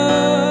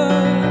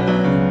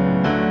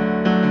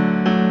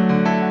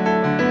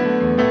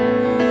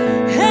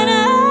 And I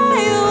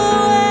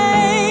will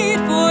wait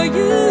for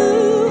you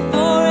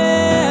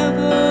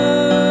forever.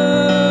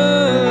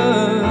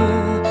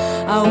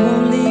 I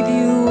won't leave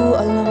you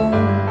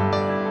alone.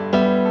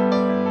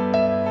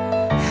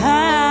 I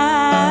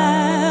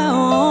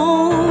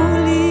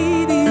won't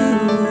leave you.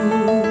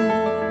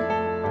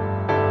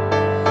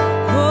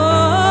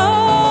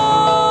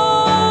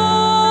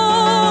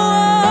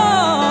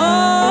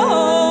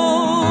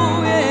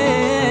 Oh,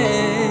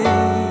 yeah.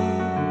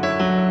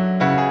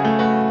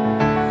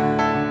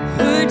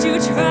 Would you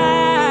try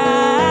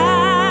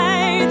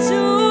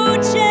to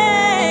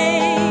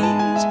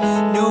change,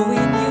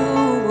 knowing you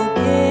were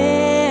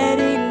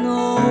getting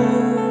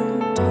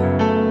older?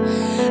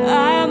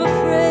 I'm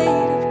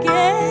afraid of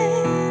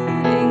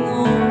getting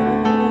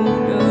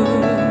older.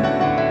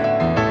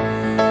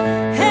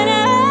 And I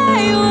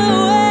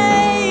will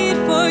wait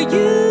for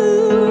you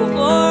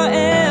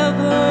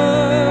forever.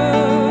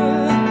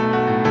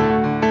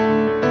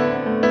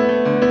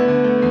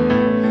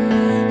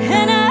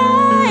 And I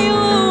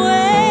will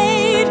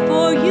wait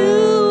for you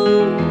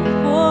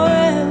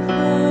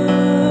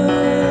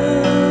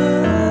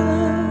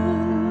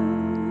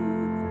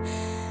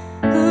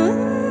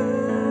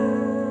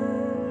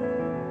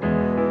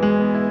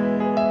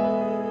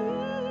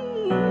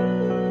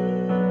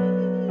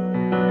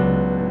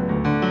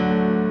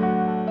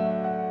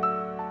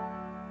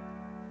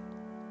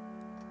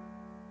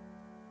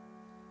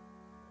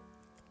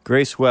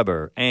Grace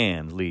Weber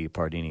and Lee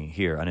Pardini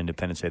here on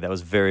Independence Day. That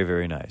was very,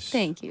 very nice.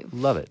 Thank you.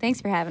 Love it.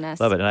 Thanks for having us.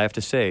 Love it. And I have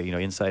to say,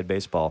 inside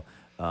baseball,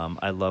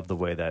 I love the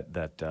way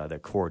that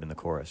chord in the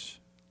chorus,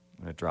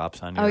 when it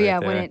drops on you. Oh, right yeah,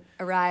 there. when it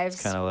arrives.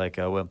 It's kind of like,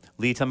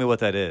 Lee, tell me what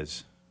that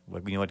is.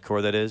 You know what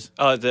chord that is?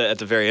 Oh, at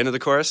the very end of the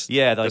chorus?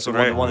 Yeah, like This the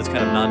one right- one that's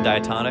kind of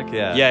non-diatonic.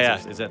 Yeah.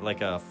 Yeah, Is that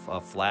like a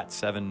flat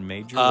 7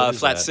 major? What is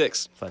flat that?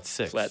 6. Flat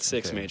 6. Flat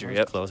 6 Okay. major, I was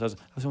yep. close. I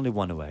was only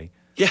one away.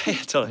 Yeah,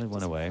 totally. Only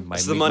one away.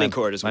 It's the money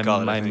chord, as we call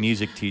it, I My think.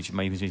 music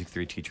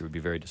theory teacher would be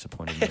very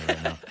disappointed in me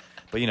right now.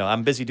 But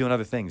I'm busy doing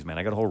other things, man.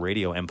 I got a whole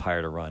radio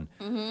empire to run.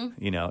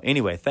 Mm-hmm.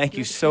 Anyway, thank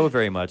you so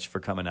very much for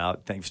coming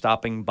out. Thanks for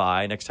stopping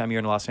by. Next time you're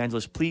in Los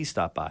Angeles, please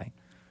stop by.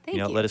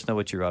 Thank you. Let us know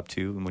what you're up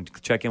to. And when you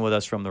check in with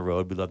us from the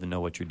road, we'd love to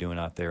know what you're doing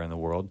out there in the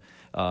world.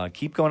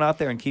 Keep going out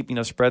there and keep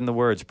spreading the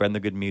word, spreading the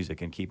good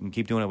music, and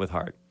keep doing it with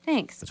heart.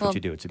 Thanks. That's what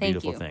you do. It's a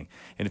beautiful thing.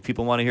 And if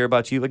people want to hear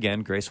about you,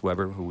 again, Grace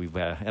Weber, who we've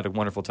had a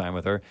wonderful time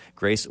with her,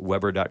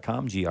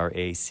 graceweber.com,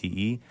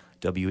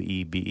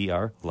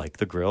 GraceWeber, like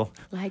the grill.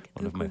 One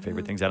of my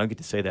favorite things. I don't get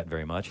to say that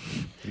very much.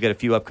 We've got a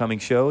few upcoming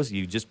shows.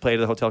 You just played at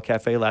the Hotel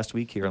Cafe last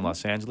week here in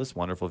Los Angeles.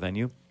 Wonderful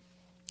venue.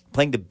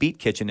 Playing the Beat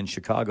Kitchen in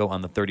Chicago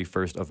on the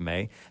 31st of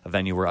May, a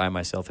venue where I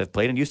myself have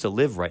played and used to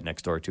live right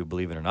next door to,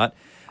 believe it or not.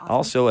 Awesome.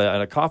 Also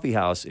at a coffee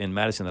house in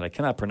Madison that I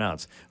cannot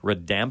pronounce,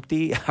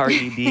 Redamte,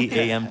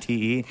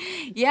 Redamte.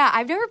 Yeah,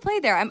 I've never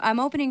played there. I'm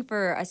opening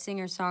for a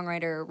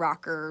singer-songwriter,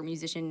 rocker,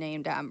 musician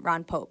named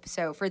Ron Pope.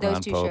 So for those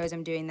two shows,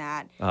 I'm doing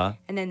that.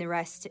 And then the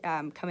rest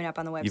coming up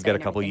on the website. You've got a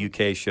couple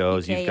UK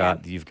shows. You've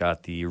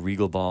got the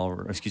Regal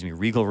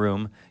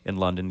Room in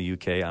London, the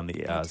UK, on the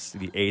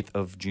 8th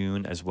of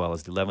June, as well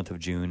as the 11th of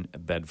June,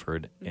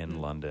 Bedford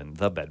in London.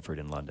 The Bedford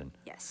in London.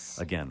 Yes.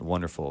 Again,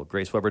 wonderful.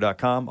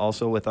 GraceWeber.com.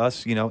 Also with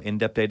us,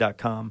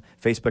 indepthday.com,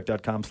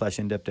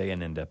 Facebook.com/indepthday,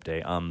 and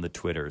indepthday on the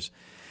Twitters.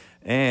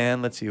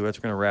 And let's see, we're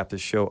going to wrap this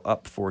show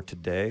up for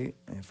today.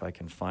 If I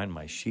can find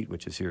my sheet,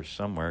 which is here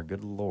somewhere.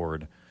 Good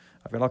Lord.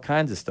 I've got all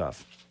kinds of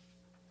stuff.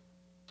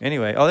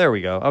 Anyway, there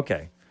we go.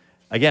 Okay.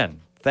 Again,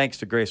 thanks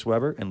to Grace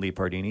Weber and Lee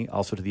Pardini,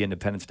 also to the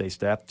Independence Day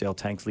staff, Dale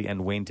Tanksley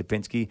and Wayne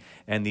Topinski,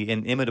 and the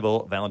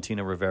inimitable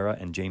Valentina Rivera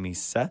and Jamie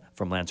Seh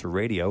from Lancer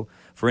Radio.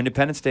 For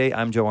Independence Day,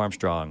 I'm Joe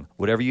Armstrong.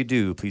 Whatever you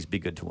do, please be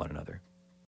good to one another.